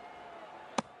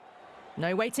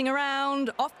 No waiting around,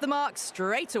 off the mark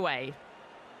straight away.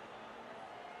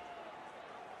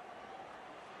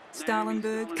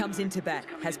 Starlenberg comes into bat,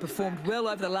 has performed well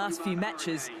over the last few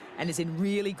matches and is in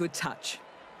really good touch.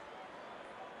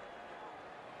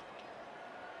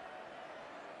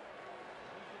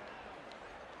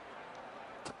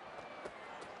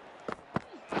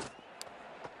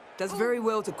 Does very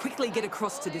well to quickly get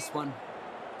across to this one.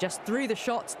 Just threw the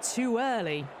shot too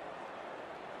early.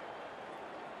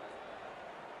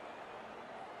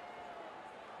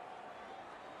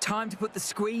 Time to put the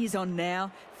squeeze on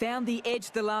now. Found the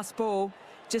edge the last ball.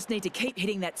 Just need to keep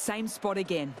hitting that same spot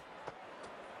again.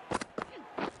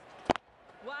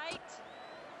 Wait!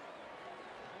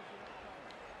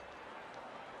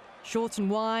 Short and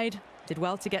wide. Did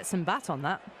well to get some bat on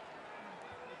that.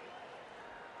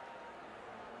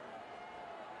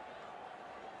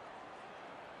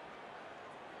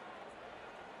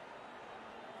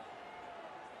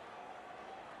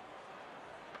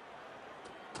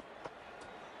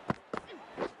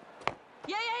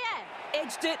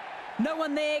 edged it. No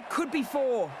one there, could be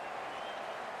 4.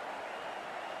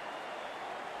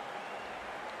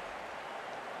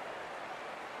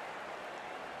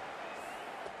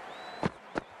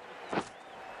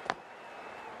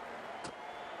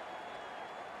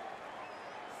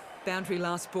 Boundary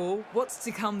last ball. What's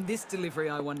to come this delivery,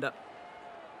 I wonder?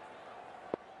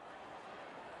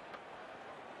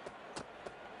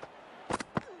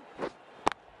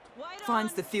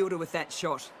 Finds the fielder with that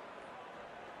shot.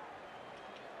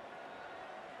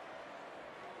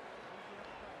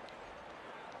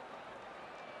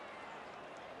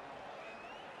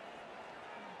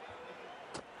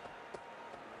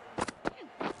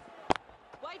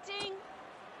 Waiting.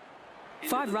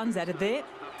 5 runs added there.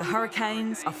 The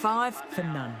Hurricanes are 5 for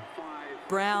none.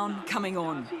 Brown coming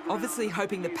on, obviously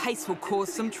hoping the pace will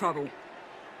cause some trouble.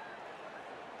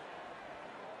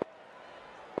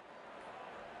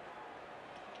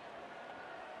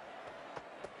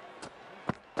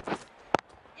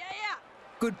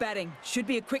 Good batting. Should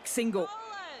be a quick single.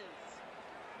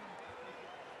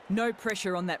 No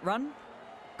pressure on that run.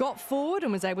 Got forward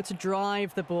and was able to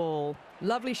drive the ball.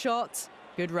 Lovely shot,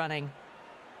 good running.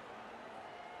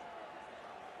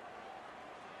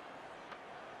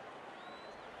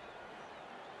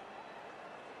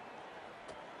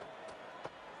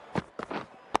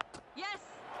 Yes.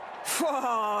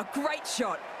 Oh, great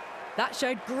shot. That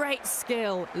showed great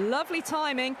skill. Lovely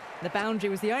timing. The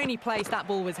boundary was the only place that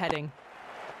ball was heading.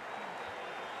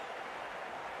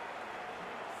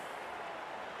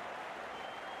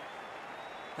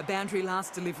 A boundary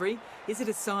last delivery. Is it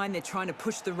a sign they're trying to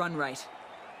push the run rate?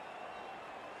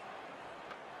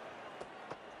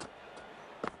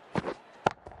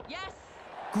 Yes.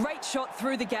 Great shot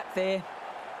through the gap there.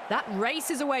 That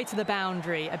races away to the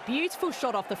boundary. A beautiful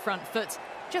shot off the front foot.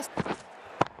 Just...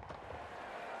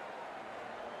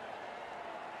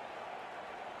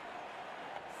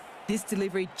 This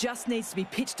delivery just needs to be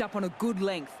pitched up on a good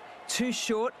length. Too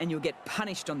short and you'll get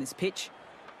punished on this pitch.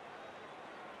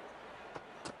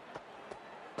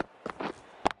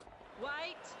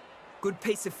 Wait. Good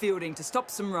piece of fielding to stop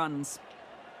some runs.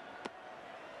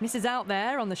 Misses out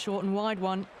there on the short and wide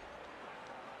one.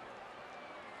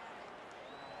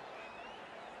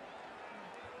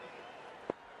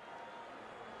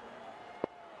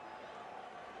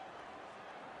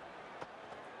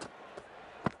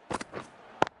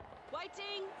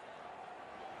 Waiting.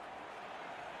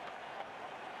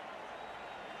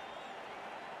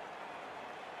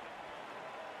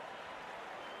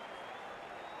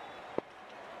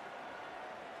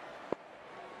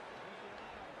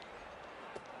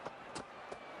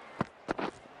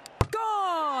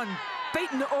 Gone!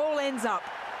 Beaten all ends up.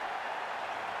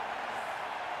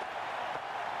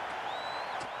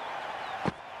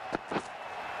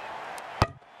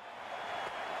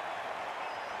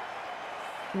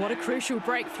 What a crucial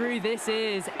breakthrough this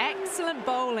is. Excellent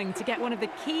bowling to get one of the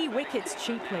key wickets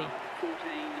cheaply.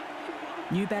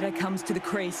 New batter comes to the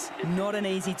crease. Not an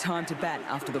easy time to bat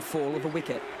after the fall of a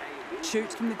wicket.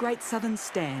 Shoots from the Great Southern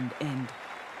Stand end.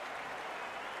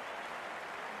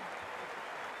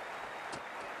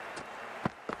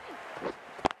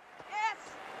 Yes.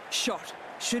 Shot.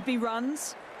 Should be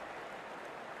runs.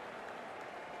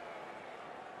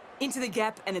 Into the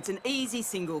gap, and it's an easy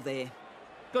single there.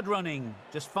 Good running,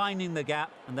 just finding the gap,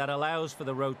 and that allows for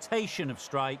the rotation of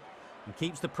strike and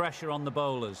keeps the pressure on the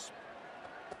bowlers.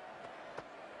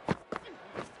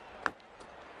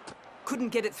 Couldn't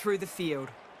get it through the field.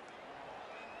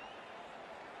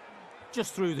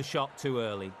 Just threw the shot too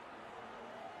early.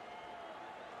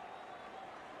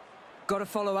 Got to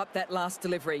follow up that last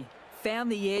delivery. Found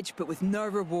the edge, but with no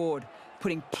reward,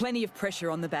 putting plenty of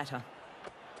pressure on the batter.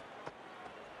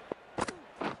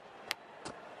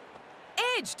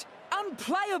 Edged!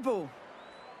 Unplayable!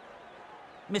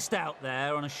 Missed out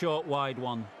there on a short wide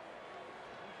one.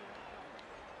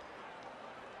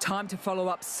 Time to follow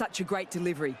up such a great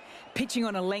delivery. Pitching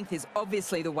on a length is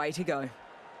obviously the way to go.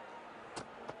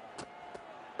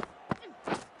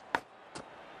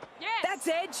 Yes. That's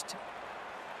edged!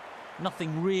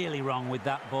 Nothing really wrong with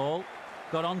that ball.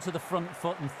 Got onto the front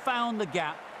foot and found the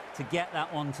gap to get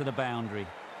that one to the boundary.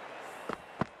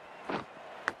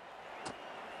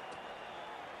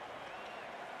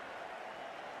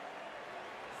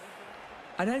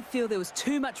 I don't feel there was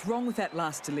too much wrong with that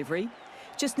last delivery.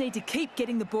 Just need to keep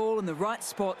getting the ball in the right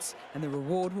spots and the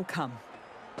reward will come.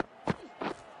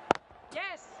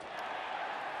 Yes.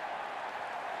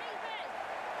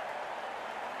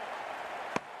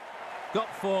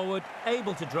 Got forward,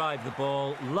 able to drive the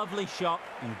ball, lovely shot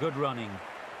and good running.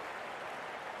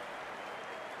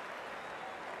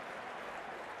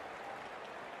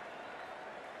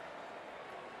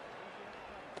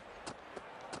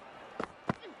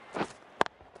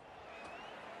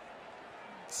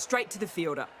 straight to the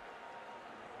fielder.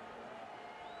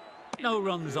 No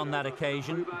runs on that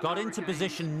occasion. Got into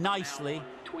position nicely,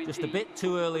 just a bit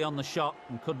too early on the shot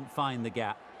and couldn't find the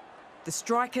gap. The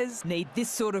Strikers need this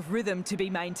sort of rhythm to be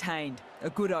maintained. A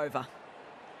good over.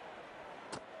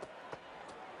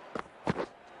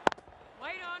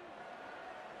 Wait on.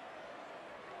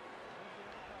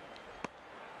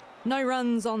 No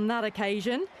runs on that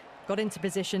occasion. Got into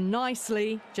position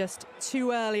nicely, just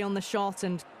too early on the shot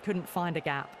and couldn't find a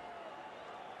gap.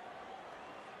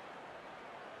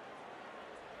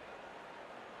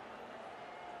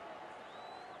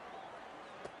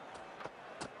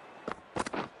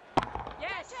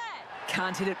 Yes.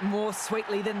 Can't hit it more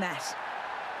sweetly than that.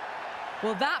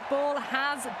 Well, that ball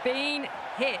has been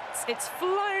hit. It's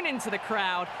flown into the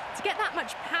crowd. To get that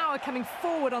much power coming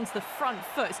forward onto the front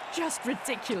foot is just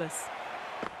ridiculous.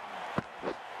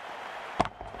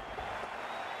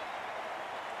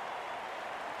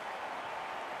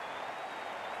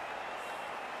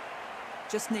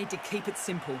 Just need to keep it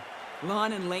simple.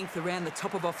 Line and length around the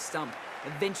top of off stump.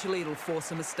 Eventually it'll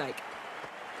force a mistake.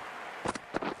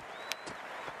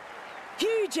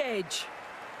 Huge edge.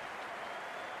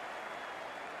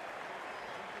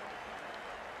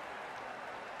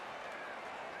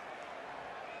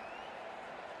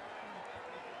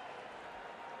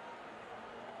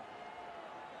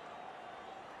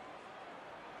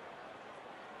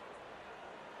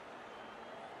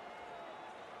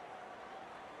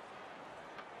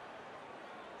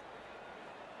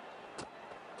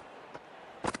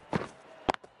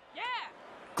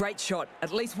 Great shot.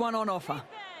 At least one on offer.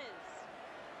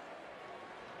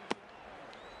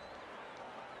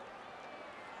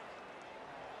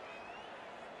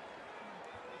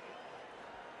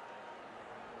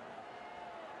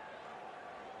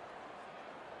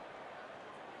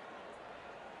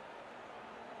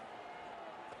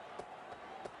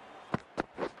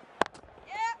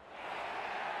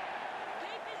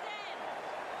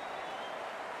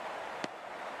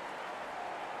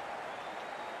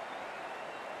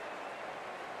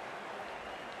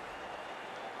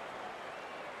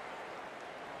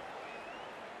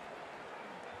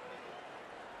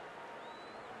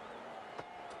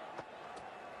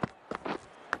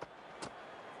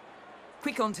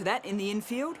 Quick onto that in the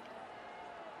infield.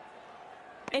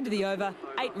 End of the over,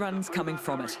 8 runs coming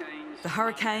from it. The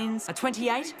Hurricanes are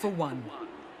 28 for 1.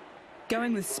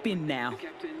 Going with spin now. The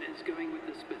captain is going with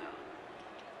the spinner.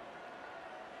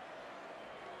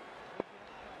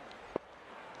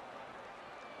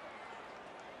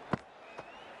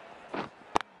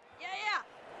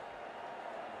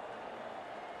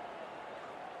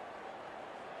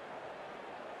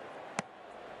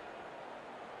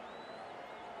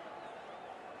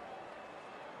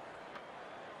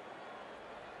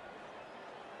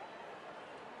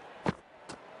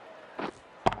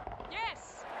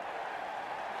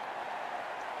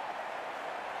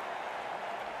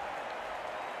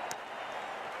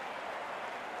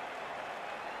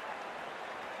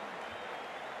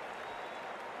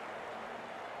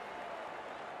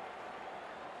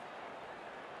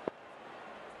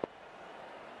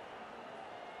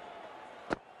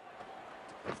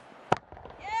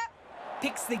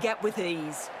 Picks the gap with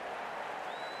ease.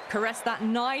 Caressed that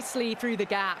nicely through the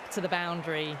gap to the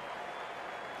boundary.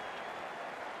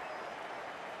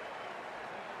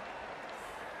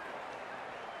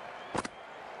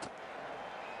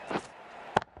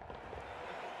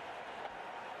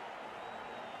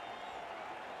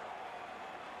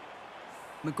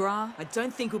 McGrath, I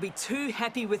don't think will be too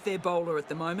happy with their bowler at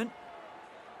the moment.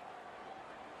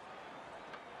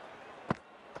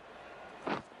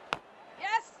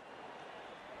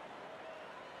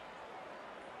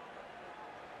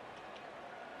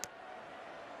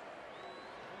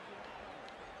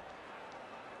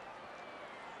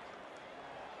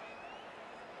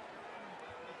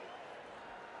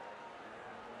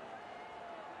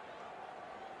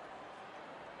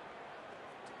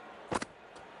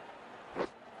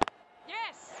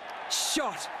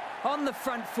 Shot on the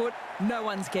front foot. No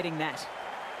one's getting that.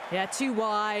 Yeah, too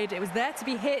wide. It was there to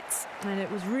be hit, and it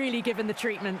was really given the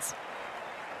treatment.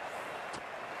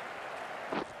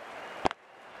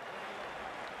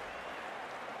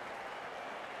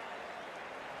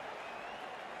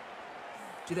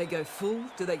 Do they go full?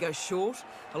 Do they go short?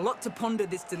 A lot to ponder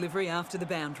this delivery after the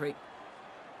boundary.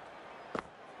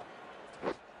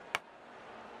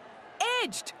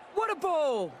 Edged! What a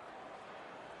ball!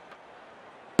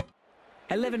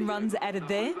 11 runs added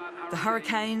there. The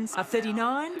Hurricanes are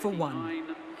 39 for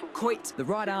 1. Coit, the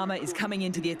right armour, is coming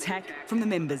into the attack from the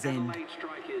members' end. Adelaide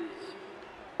Strikers.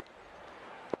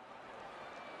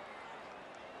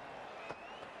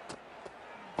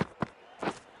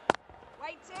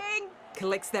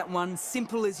 collects that one,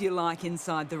 simple as you like,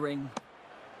 inside the ring.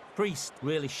 Priest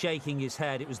really shaking his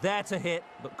head. It was there to hit,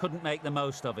 but couldn't make the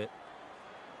most of it.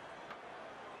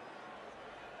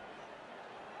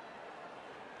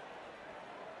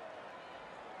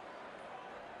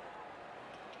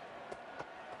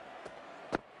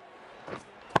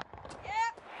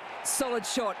 Solid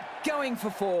shot, going for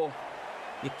 4.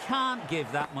 You can't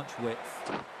give that much width.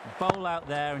 Bowl out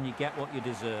there and you get what you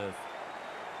deserve.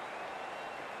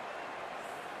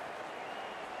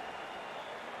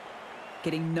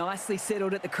 Getting nicely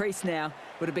settled at the crease now.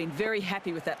 Would have been very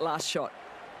happy with that last shot.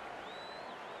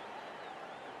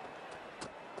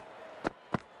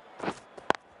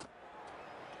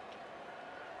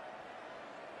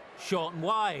 Short and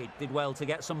wide. Did well to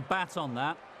get some bat on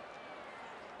that.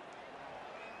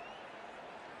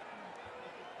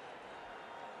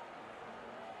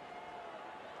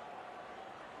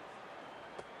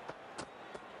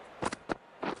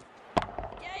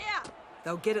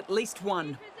 They'll get at least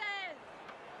 1.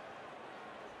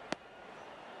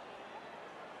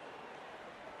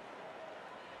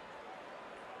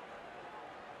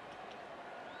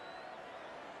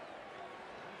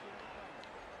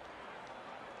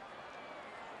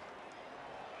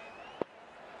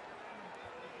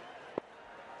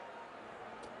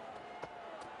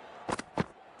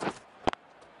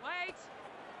 Wait.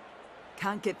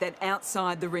 Can't get that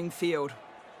outside the ring field.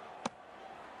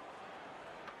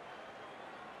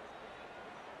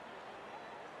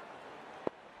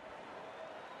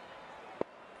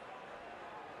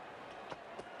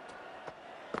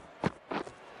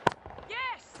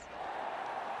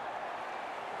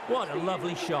 What a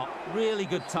lovely shot. Really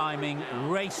good timing.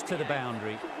 Race to the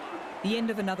boundary. The end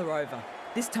of another over.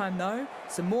 This time, though,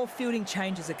 some more fielding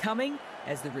changes are coming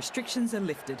as the restrictions are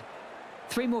lifted.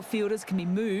 3 more fielders can be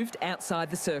moved outside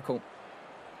the circle.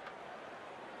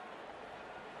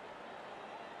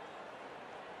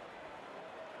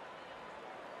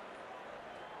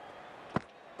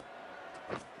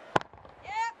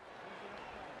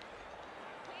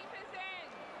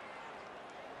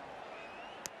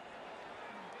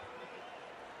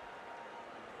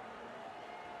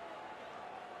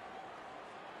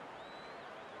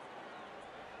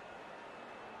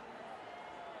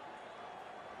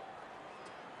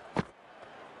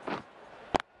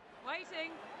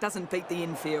 Doesn't beat the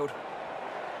infield.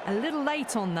 A little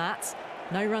late on that.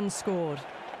 No runs scored.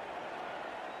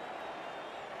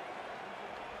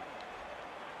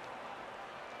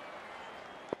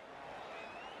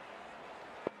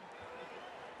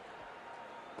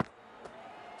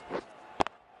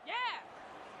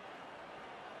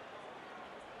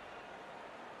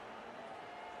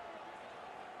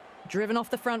 Driven off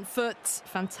the front foot.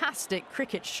 Fantastic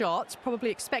cricket shot.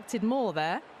 Probably expected more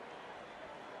there.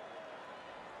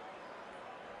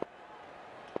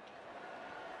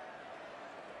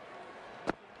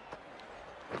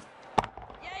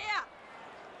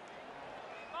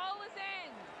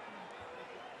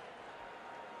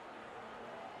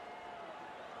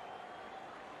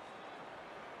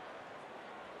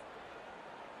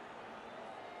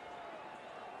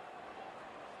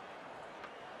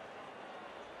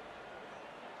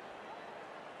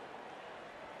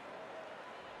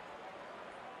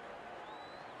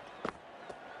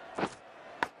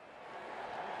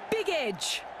 Big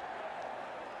edge.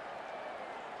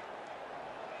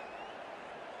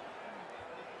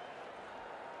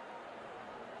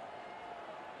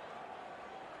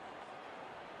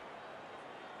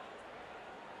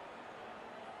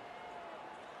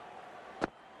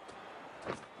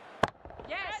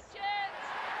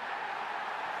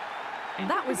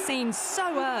 That was seen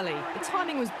so early. The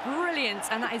timing was brilliant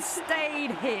and that has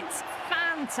stayed hit.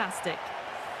 Fantastic.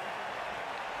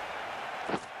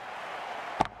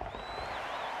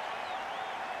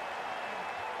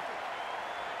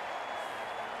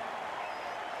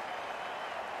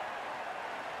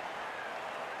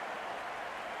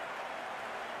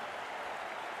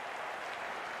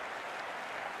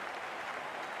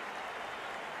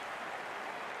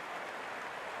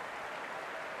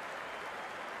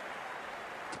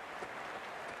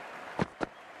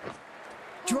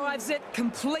 Drives it,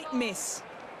 complete miss.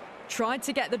 Tried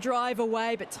to get the drive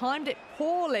away, but timed it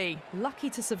poorly. Lucky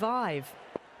to survive.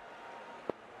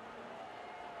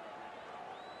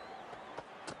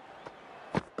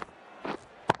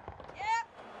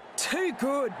 Too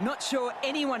good. Not sure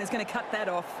anyone is going to cut that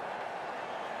off.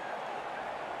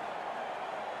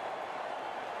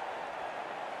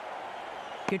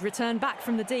 Good return back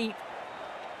from the deep.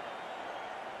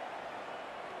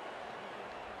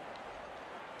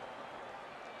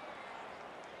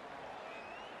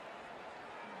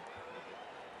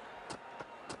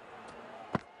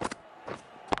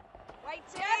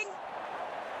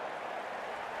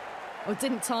 Well,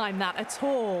 didn't time that at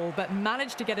all, but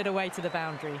managed to get it away to the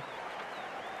boundary.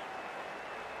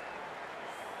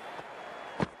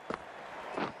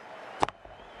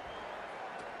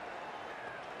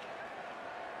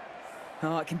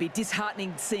 Oh, it can be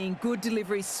disheartening seeing good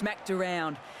deliveries smacked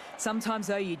around. Sometimes,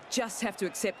 though, you just have to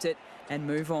accept it and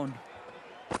move on.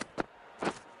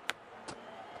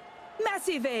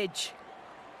 Massive edge.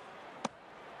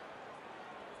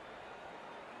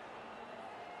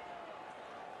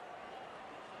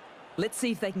 Let's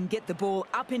see if they can get the ball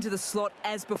up into the slot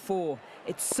as before.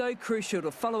 It's so crucial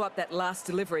to follow up that last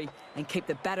delivery and keep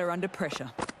the batter under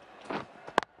pressure.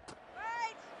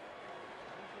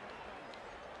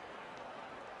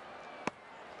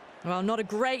 Well, not a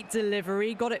great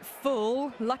delivery. Got it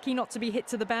full. Lucky not to be hit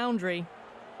to the boundary.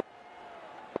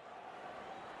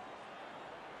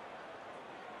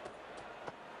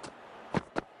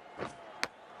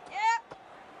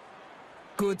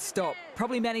 Good stop.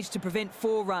 Probably managed to prevent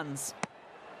 4 runs.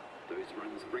 Those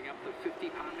runs bring up the 50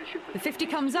 partnership. The 50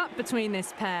 comes up between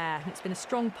this pair. It's been a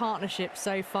strong partnership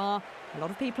so far. A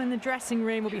lot of people in the dressing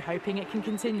room will be hoping it can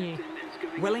continue.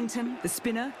 Wellington, the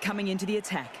spinner, coming into the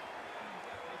attack.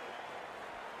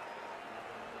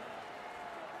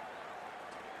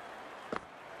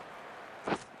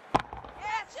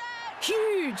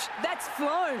 Huge! That's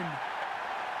flown.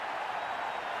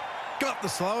 Got the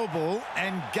slower ball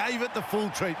and gave it the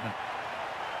full treatment.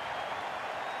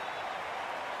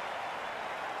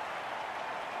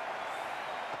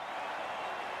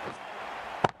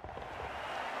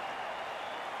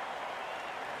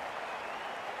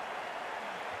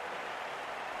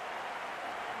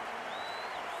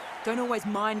 Don't always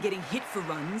mind getting hit for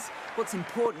runs. What's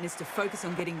important is to focus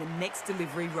on getting the next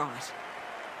delivery right.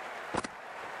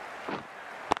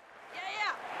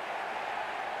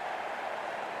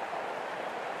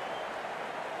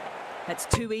 That's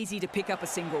too easy to pick up a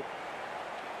single.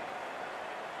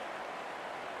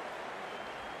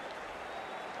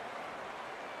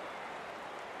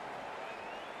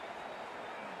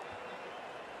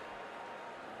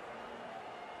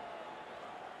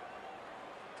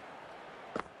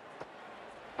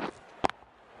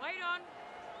 Wait on.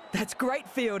 That's great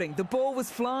fielding. The ball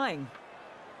was flying.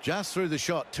 Just threw the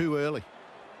shot too early.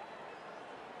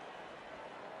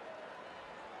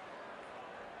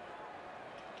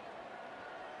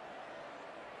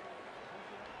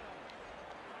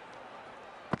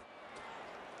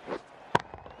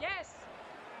 Yes.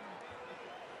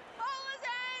 Ball is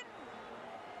in.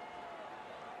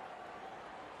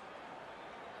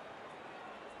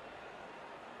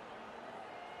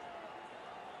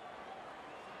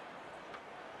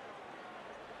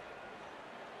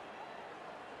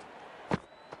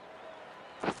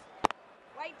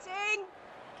 Waiting.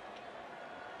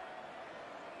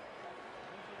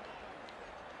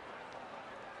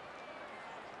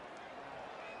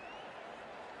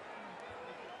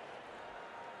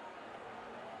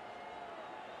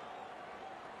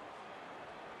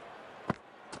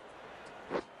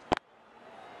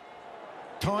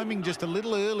 Timing just a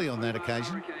little early on that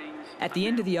occasion. At the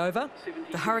end of the over,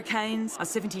 the Hurricanes are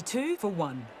 72 for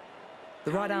 1.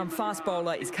 The right-arm fast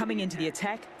bowler is coming into the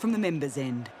attack from the members'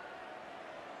 end.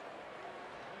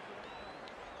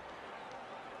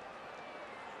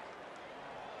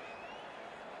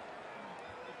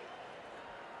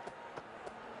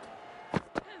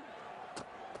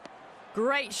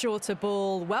 Great shorter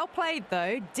ball. Well played,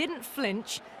 though. Didn't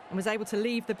flinch and was able to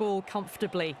leave the ball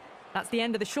comfortably. That's the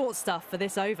end of the short stuff for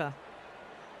this over.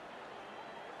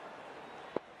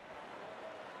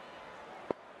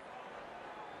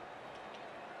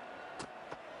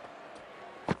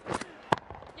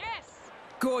 Yes.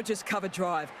 Gorgeous cover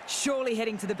drive, surely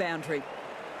heading to the boundary.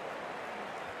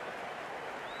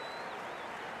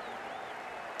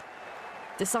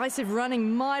 Decisive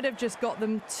running might have just got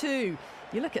them 2.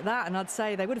 You look at that and I'd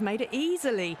say they would have made it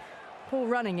easily. Poor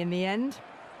running in the end.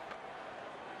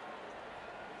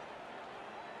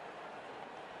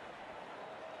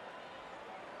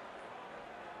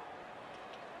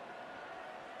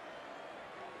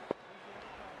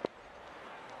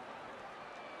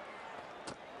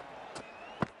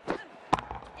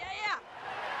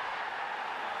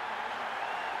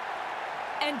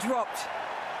 And dropped.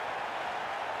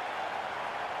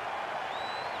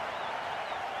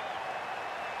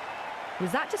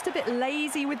 Was that just a bit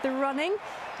lazy with the running?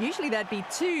 Usually there'd be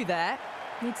 2 there.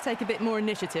 Need to take a bit more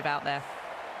initiative out there.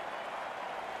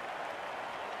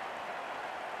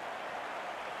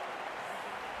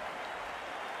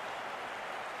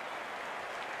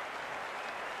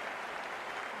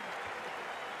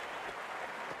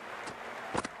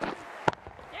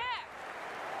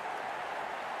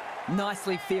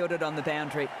 Nicely fielded on the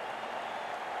boundary.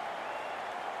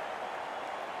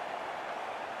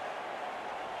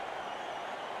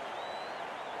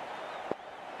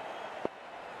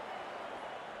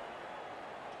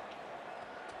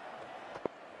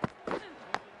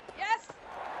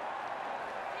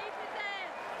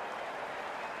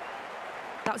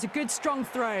 That was a good strong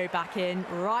throw back in,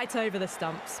 right over the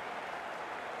stumps.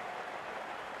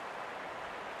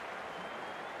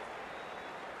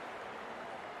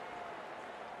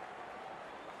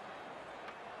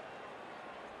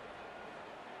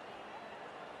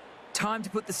 Time to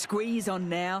put the squeeze on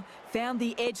now. Found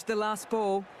the edge the last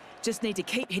ball. Just need to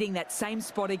keep hitting that same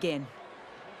spot again.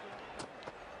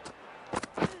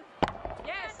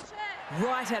 Yes.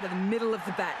 Right out of the middle of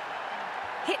the bat.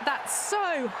 Hit that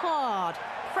so hard.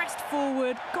 Pressed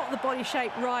forward, got the body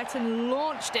shape right and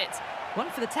launched it. One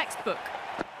for the textbook.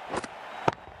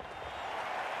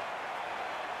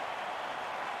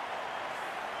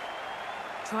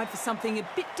 Tried for something a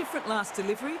bit different last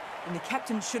delivery, and the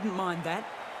captain shouldn't mind that.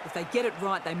 If they get it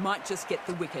right, they might just get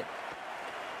the wicket.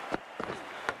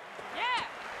 Yeah.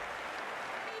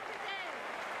 Keep it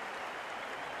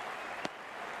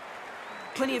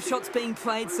in. Plenty of shots being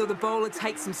played, so the bowler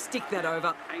takes some stick that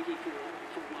over. 84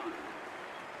 for 1.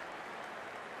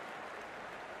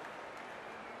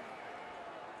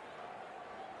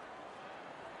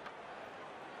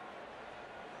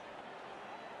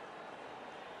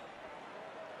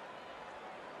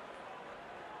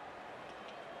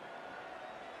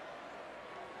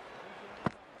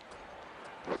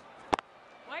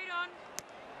 Wait on.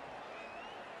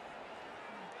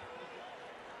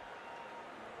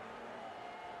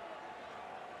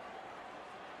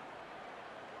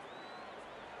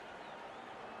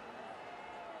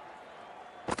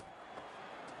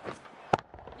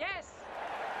 Yes.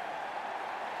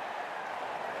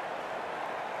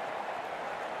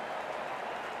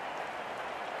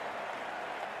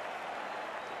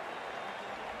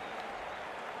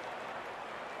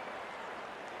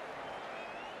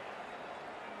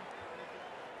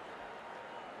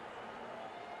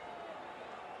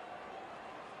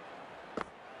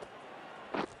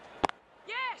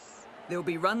 Yes. There'll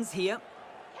be runs here.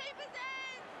 Keep it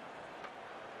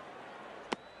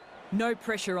in. No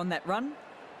pressure on that run.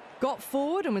 Got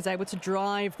forward and was able to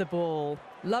drive the ball.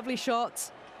 Lovely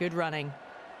shot, good running.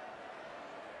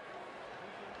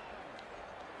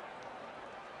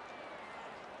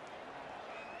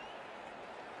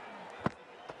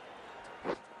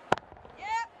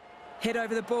 Head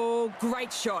over the ball,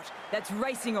 great shot. That's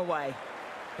racing away.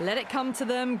 Let it come to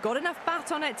them, got enough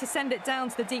bat on it to send it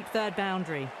down to the deep third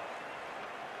boundary.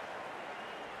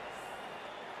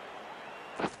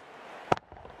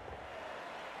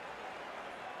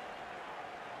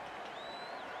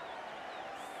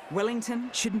 Wellington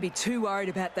shouldn't be too worried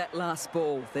about that last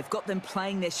ball. They've got them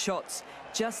playing their shots.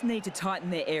 Just need to tighten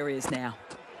their areas now.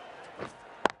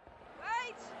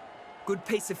 Wait. Good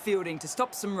piece of fielding to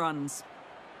stop some runs.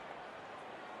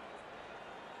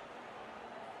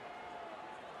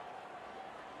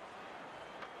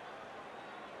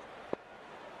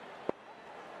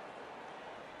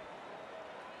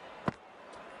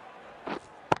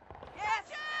 Yes.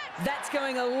 That's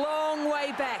going a long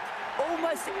way back.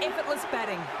 Almost effortless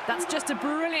batting. That's just a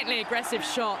brilliantly aggressive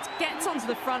shot. Gets onto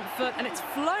the front foot and it's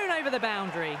flown over the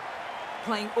boundary.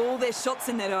 Playing all their shots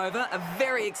in that over, a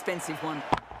very expensive one.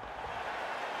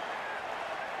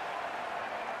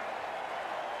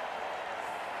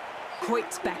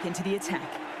 Coit's back into the attack.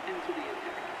 Into the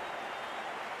attack.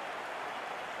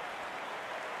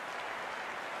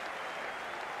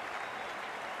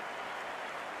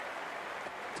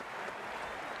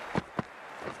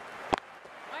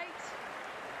 Wait.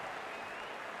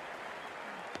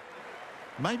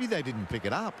 Maybe they didn't pick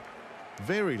it up.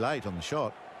 Very late on the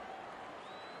shot.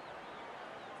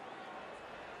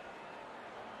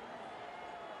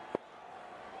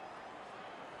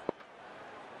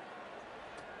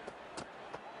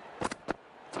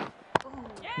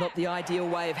 Not the ideal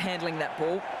way of handling that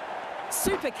ball.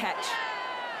 Super catch.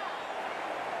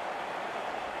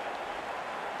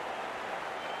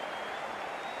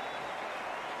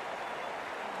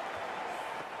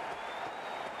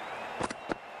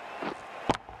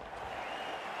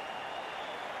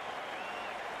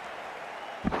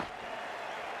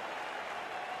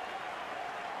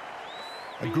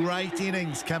 A great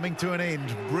innings coming to an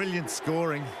end. Brilliant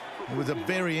scoring. It was a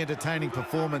very entertaining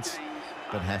performance,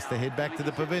 but has to head back to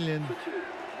the pavilion.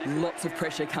 Lots of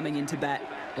pressure coming into bat.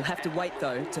 They'll have to wait,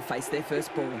 though, to face their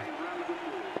first ball.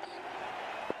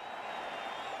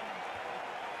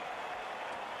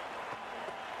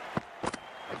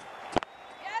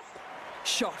 Yes.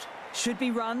 Shot. Should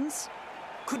be runs.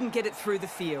 Couldn't get it through the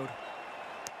field.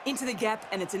 Into the gap,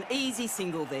 and it's an easy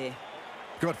single there.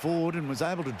 Got forward and was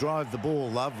able to drive the ball.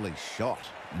 Lovely shot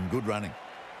and good running.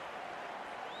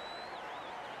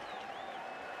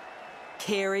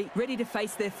 Carey, ready to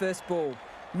face their first ball.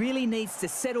 Really needs to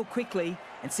settle quickly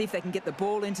and see if they can get the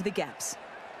ball into the gaps.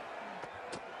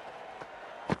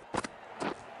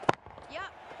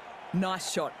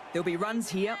 Nice shot. There'll be runs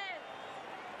here.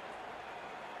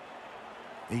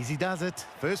 Easy does it.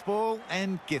 First ball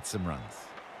and gets some runs.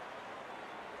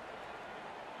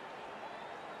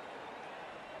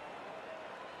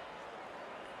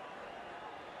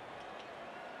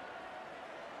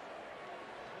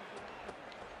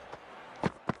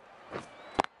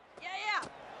 Yeah.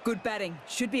 Good batting.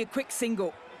 Should be a quick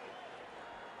single.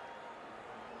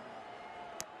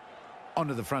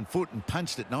 Onto the front foot and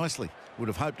punched it nicely. Would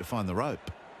have hoped to find the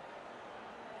rope.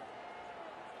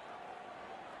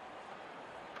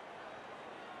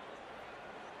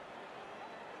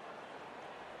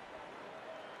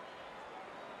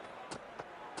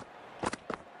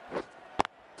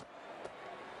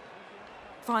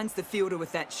 Finds the fielder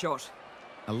with that shot.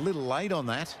 A little late on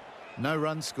that. No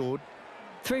runs scored.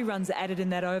 3 runs added in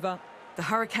that over. The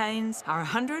Hurricanes are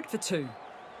 100 for 2.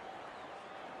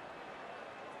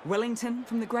 Wellington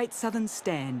from the Great Southern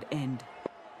Stand end.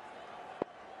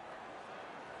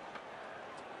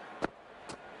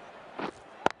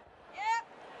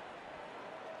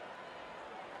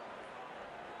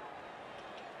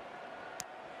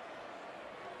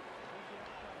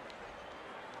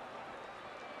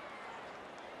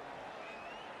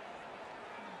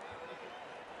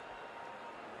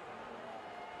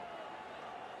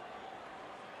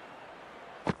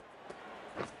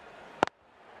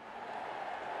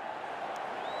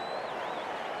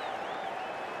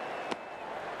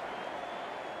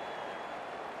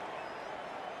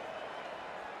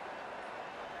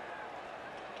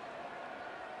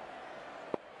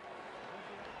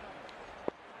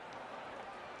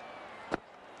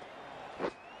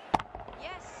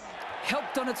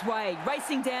 Helped on its way,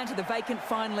 racing down to the vacant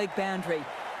fine leg boundary.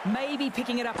 Maybe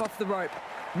picking it up off the rope.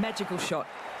 Magical shot.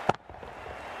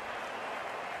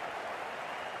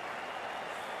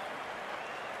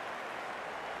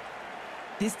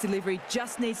 This delivery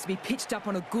just needs to be pitched up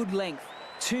on a good length.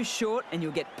 Too short and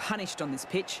you'll get punished on this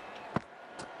pitch.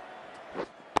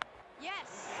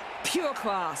 Yes. Pure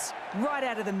class, right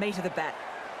out of the meat of the bat.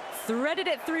 Threaded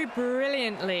it through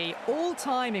brilliantly. All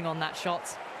timing on that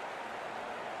shot.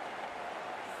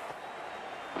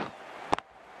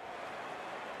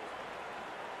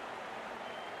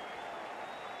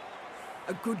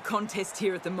 A good contest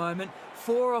here at the moment.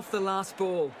 4 off the last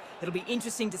ball. It'll be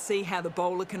interesting to see how the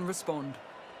bowler can respond.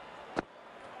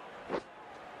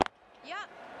 Yeah.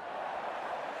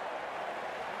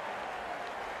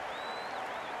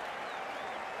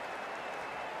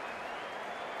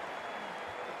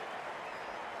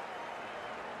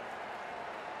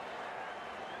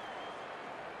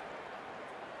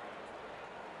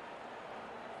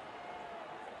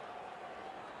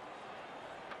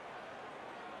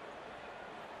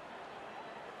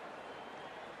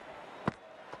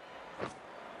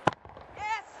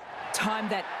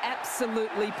 Timed that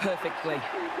absolutely perfectly.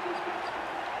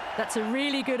 That's a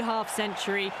really good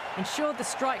half-century. Ensured the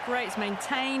strike rate's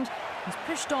maintained. He's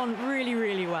pushed on really,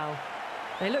 really well.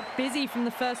 They look busy from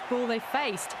the first ball they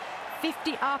faced.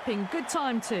 50 up in good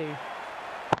time too.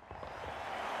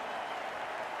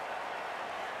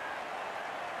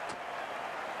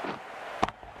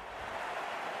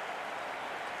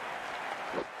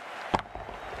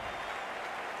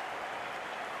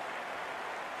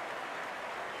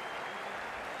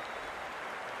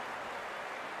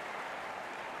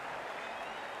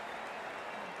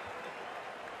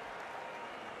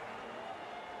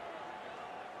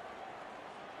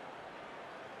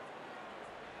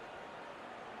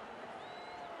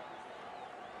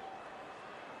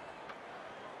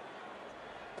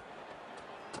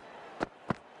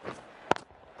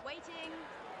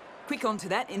 Quick onto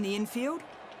that in the infield.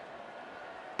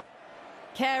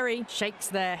 Carey shakes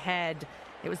their head.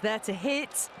 It was there to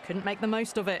hit, couldn't make the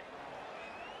most of it.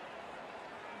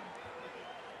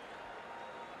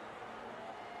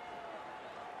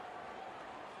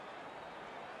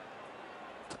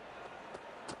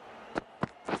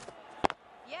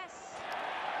 Yes.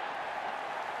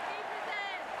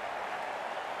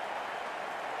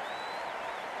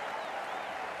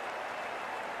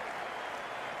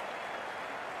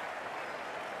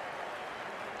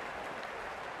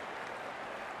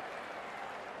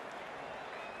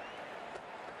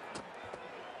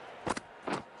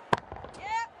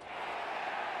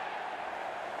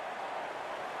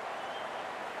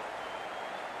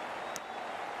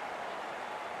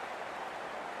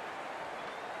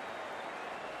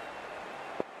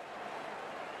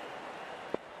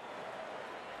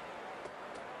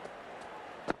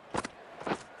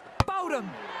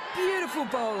 Beautiful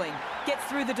bowling. Gets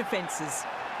through the defences.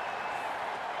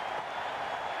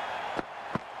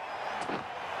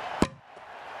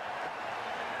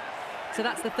 It's So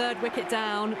that's the third wicket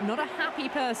down. Not a happy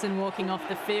person walking off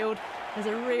the field. There's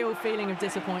a real feeling of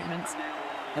disappointment.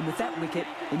 And with that wicket,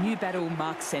 the new battle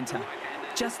marks centre.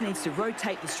 Just needs to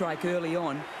rotate the strike early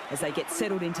on as they get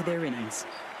settled into their innings.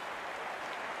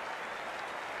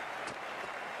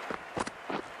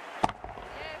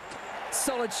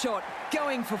 Solid shot,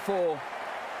 going for 4.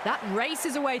 That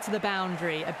races away to the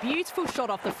boundary. A beautiful shot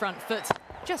off the front foot.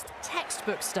 Just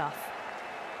textbook stuff.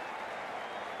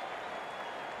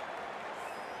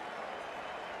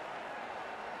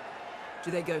 Do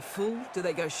they go full? Do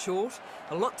they go short?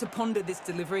 A lot to ponder this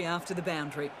delivery after the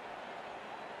boundary.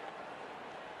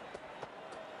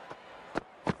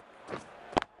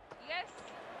 Yes.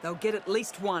 They'll get at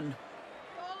least 1.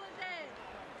 Ball is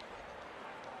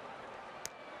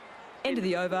in. End of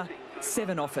the over,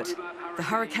 7 off it. The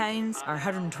Hurricanes are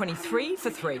 123 for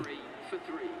 3.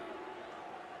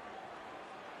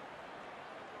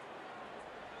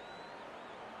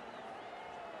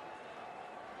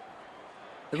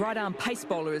 The right-arm pace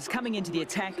bowler is coming into the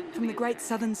attack from the Great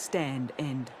Southern Stand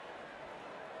end.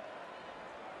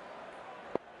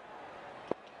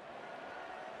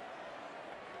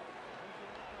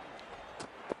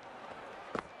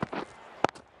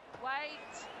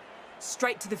 Wait.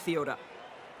 Straight to the fielder.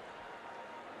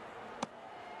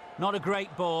 Not a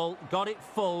great ball, got it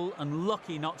full and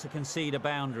lucky not to concede a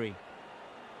boundary.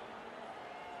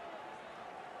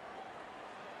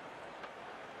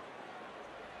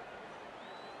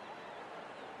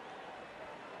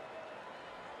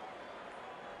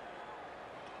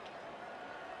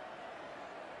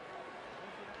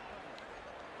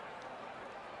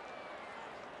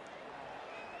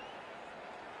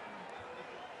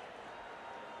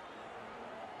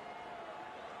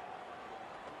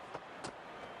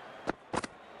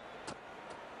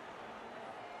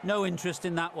 No interest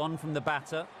in that one from the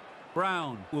batter.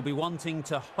 Brown will be wanting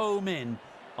to home in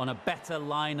on a better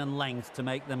line and length to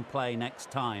make them play next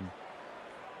time.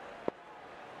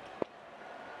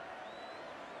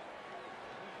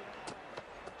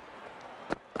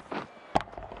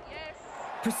 Yes.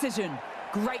 Precision.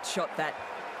 Great shot that.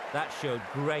 That showed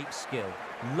great skill,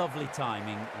 lovely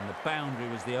timing, and the boundary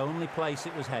was the only place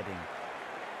it was heading.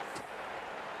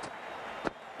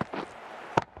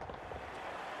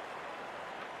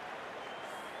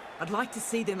 I'd like to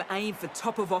see them aim for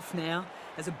top of off now.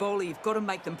 As a bowler, you've got to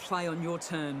make them play on your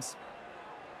terms.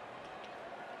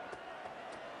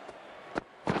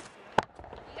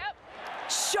 Yep.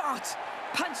 Shot!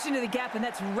 Punched into the gap, and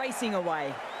that's racing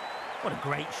away. What a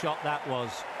great shot that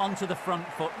was. Onto the front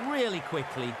foot really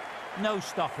quickly. No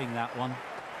stopping that one.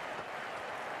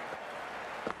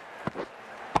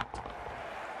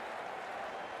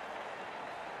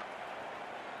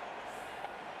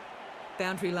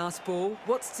 Boundary last ball.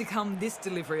 What's to come this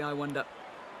delivery, I wonder?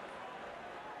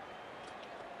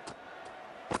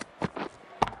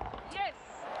 Yes.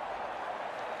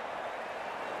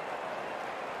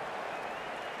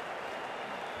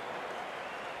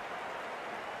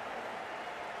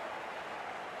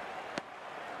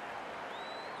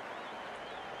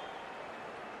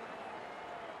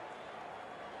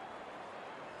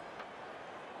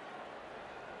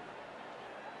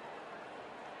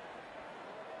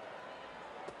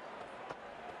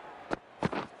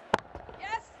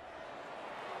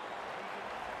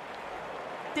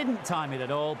 Didn't time it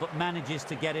at all, but manages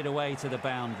to get it away to the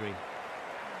boundary.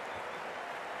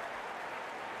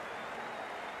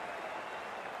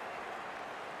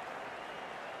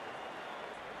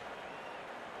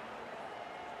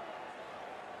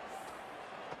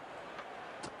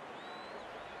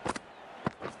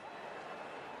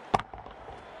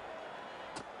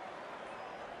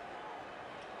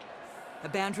 A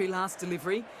boundary last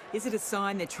delivery. Is it a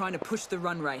sign they're trying to push the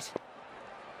run rate?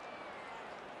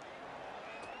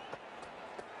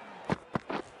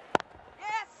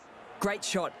 Yes. Great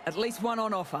shot. At least 1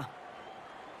 on offer.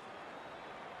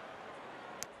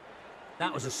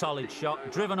 That was a solid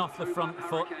shot, driven off the front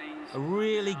foot. A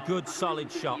really good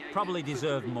solid shot, probably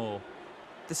deserved more.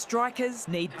 The Strikers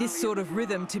need this sort of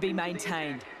rhythm to be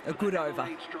maintained. A good over.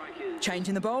 Change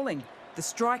in the bowling. The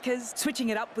Strikers switching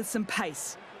it up with some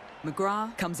pace.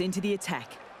 McGrath comes into the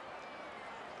attack.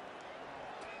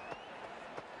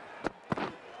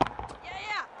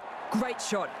 Yeah. Great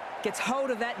shot. Gets hold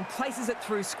of that and places it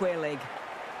through square leg.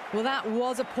 Well, that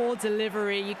was a poor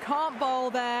delivery. You can't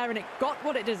bowl there, and it got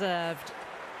what it deserved.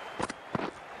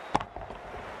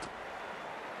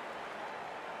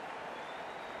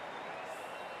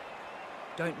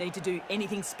 Don't need to do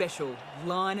anything special.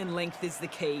 Line and length is the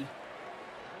key.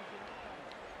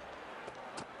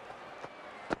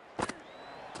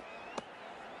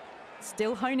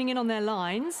 Still honing in on their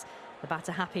lines. The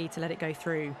batter happy to let it go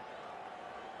through.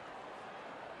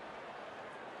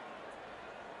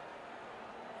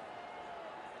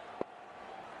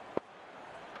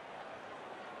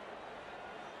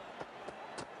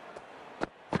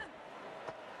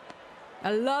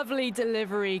 A lovely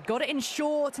delivery, got it in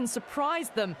short and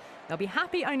surprised them. They'll be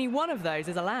happy only one of those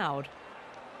is allowed.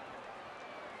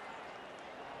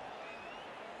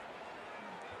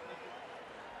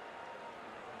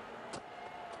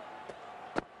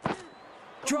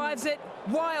 Drives it,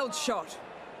 wild shot.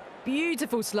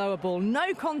 Beautiful slower ball,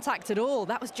 no contact at all.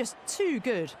 That was just too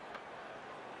good.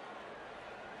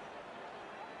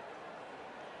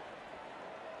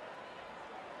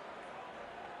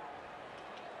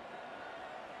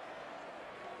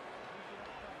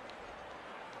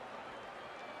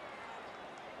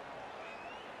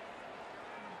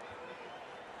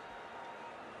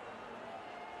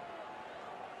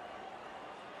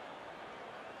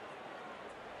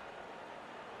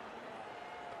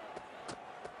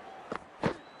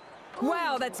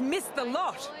 Wow, that's missed the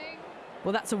lot.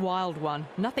 Well, that's a wild one.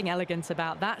 Nothing elegant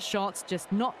about that shot,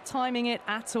 just not timing it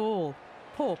at all.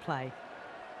 Poor play.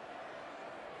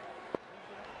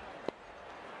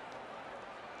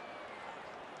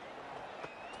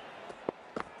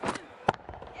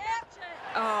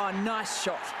 Oh, nice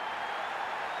shot.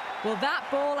 Well, that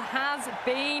ball has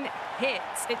been hit.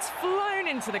 It's flown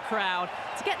into the crowd.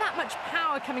 To get that much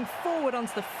power coming forward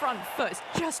onto the front foot is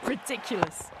just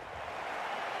ridiculous.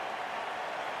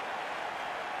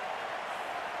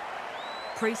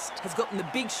 Priest has gotten the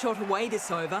big shot away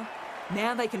this over.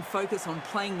 Now they can focus on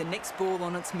playing the next ball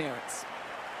on its merits.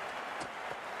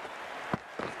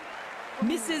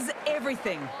 Misses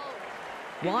everything.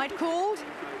 Wide called?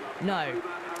 No.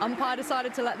 Umpire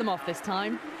decided to let them off this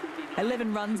time.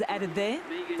 11 runs added there.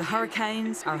 The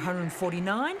Hurricanes are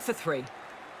 149 for 3.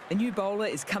 A new bowler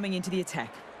is coming into the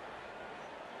attack.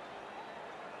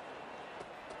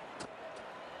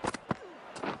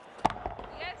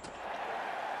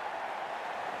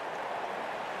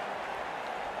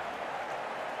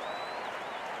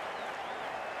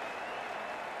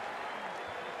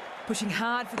 Pushing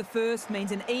hard for the first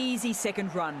means an easy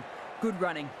second run. Good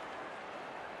running.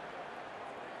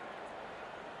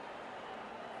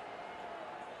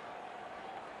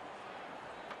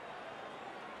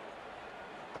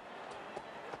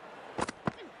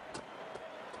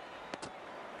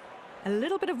 A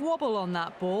little bit of wobble on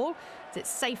that ball. It's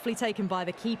safely taken by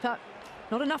the keeper.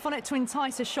 Not enough on it to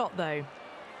entice a shot, though.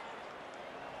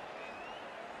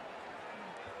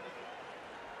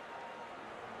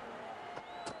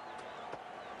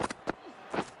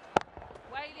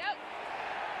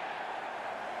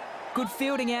 Good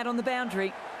fielding out on the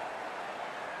boundary.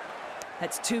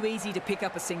 That's too easy to pick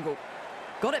up a single.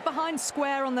 Got it behind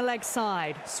square on the leg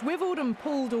side. Swiveled and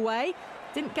pulled away.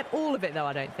 Didn't get all of it, though,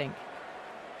 I don't think.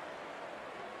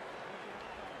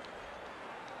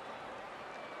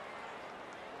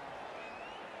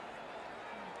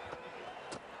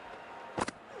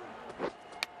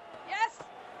 Yes!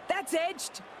 That's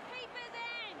edged. Keep it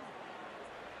in!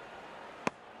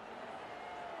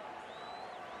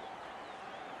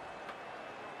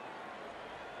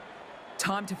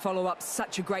 Time to follow up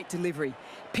such a great delivery.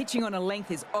 Pitching on a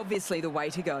length is obviously the way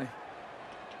to go.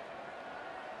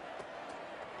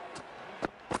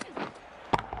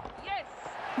 Yes!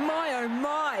 My oh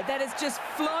my, that has just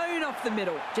flown off the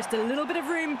middle. Just a little bit of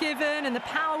room given and the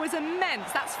power was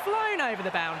immense. That's flown over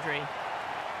the boundary.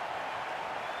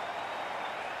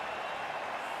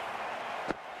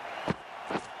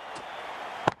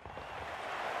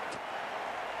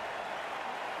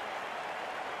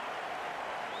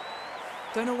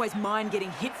 Don't always mind getting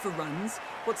hit for runs.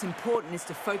 What's important is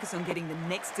to focus on getting the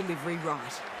next delivery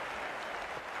right.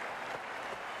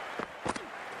 Nice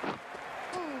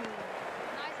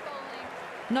bowling.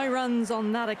 No runs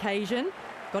on that occasion.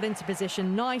 Got into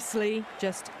position nicely,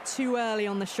 just too early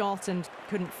on the shot and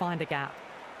couldn't find a gap.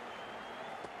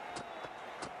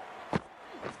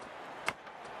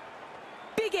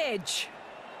 Big edge.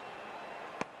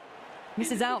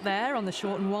 Misses out there on the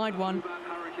short and wide one.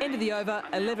 End of the over,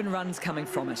 11 runs coming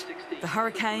from it. The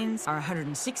Hurricanes are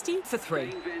 160 for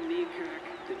 3. Jane Van Niekerk,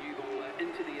 the new bowler,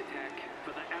 into the attack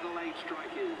for the Adelaide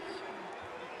Strikers.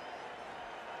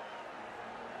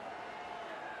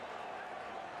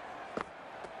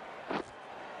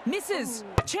 Misses.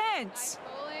 Chance.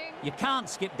 Bowling. You can't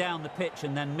skip down the pitch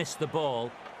and then miss the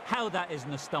ball. How that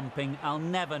isn't a stumping, I'll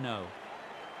never know.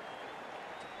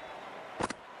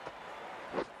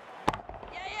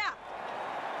 Yeah!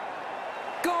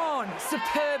 Gone.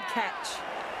 Superb catch.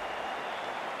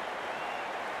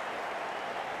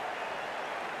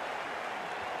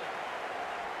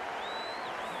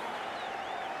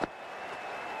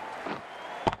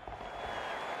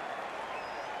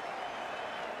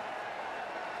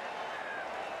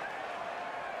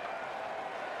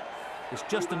 It's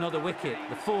just another wicket,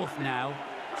 the fourth now.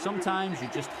 Sometimes you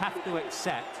just have to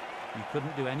accept You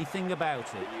couldn't do anything about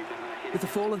it. With the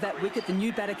fall of that wicket, the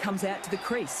new batter comes out to the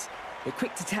crease. They're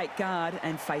quick to take guard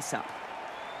and face up.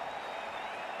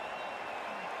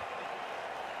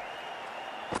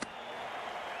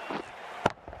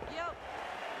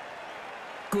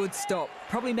 Good stop.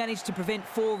 Probably managed to prevent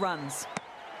 4 runs.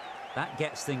 That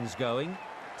gets things going.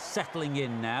 Settling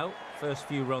in now. First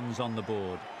few runs on the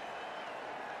board.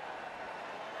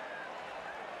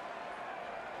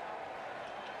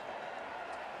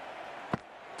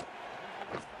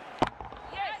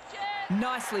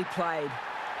 Nicely played.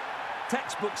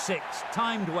 Textbook 6,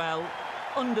 timed well,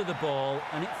 under the ball,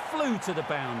 and it flew to the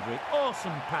boundary.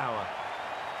 Awesome power.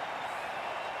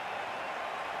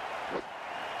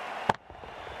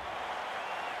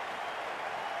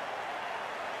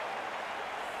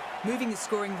 Moving the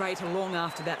scoring rate along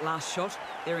after that last shot,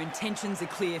 their intentions are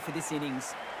clear for this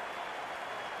innings.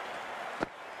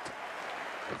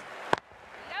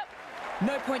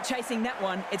 No point chasing that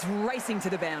one. It's racing to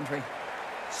the boundary.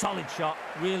 Solid shot,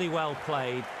 really well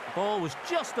played. The ball was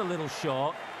just a little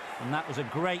short, and that was a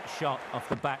great shot off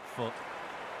the back foot.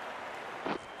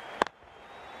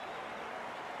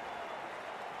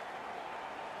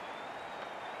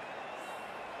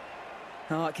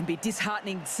 Oh, it can be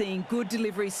disheartening seeing good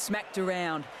deliveries smacked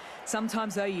around.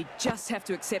 Sometimes, though, you just have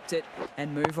to accept it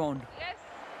and move on.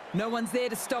 No one's there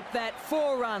to stop that.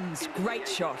 4 runs. Great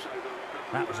shot.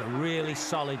 That was a really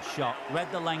solid shot. Read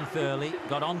the length early,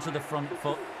 got onto the front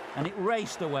foot, and it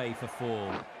raced away for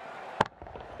 4.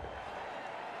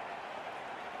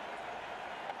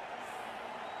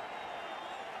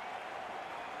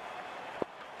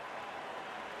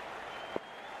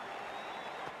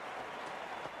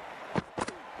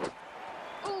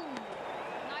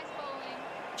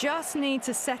 Just need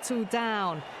to settle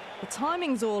down. The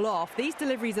timing's all off. These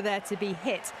deliveries are there to be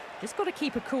hit. Just got to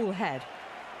keep a cool head.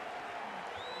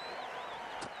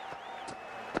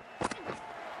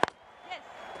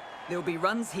 There'll be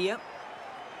runs here.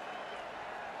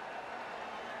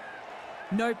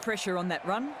 No pressure on that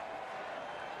run.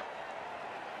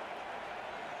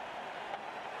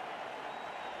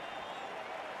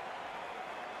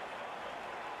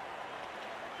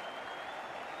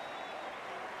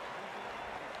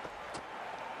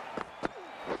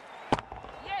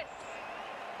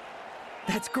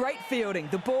 That's great fielding.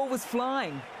 The ball was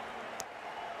flying.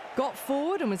 Got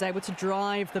forward and was able to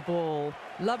drive the ball.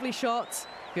 Lovely shots,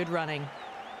 good running.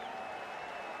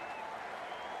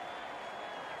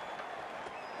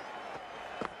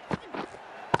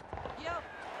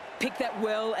 Pick that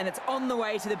well, and it's on the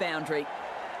way to the boundary.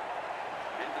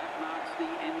 And that marks the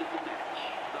end of the match.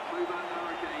 The Hobart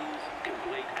Hurricanes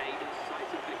complete a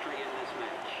decisive victory in this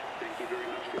match. Thank you very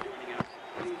much for joining us.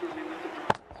 Please remember to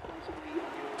drive responsibly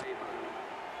on your way home.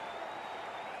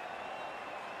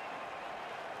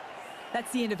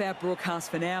 That's the end of our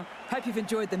broadcast for now. Hope you've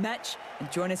enjoyed the match,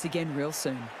 and join us again real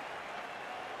soon.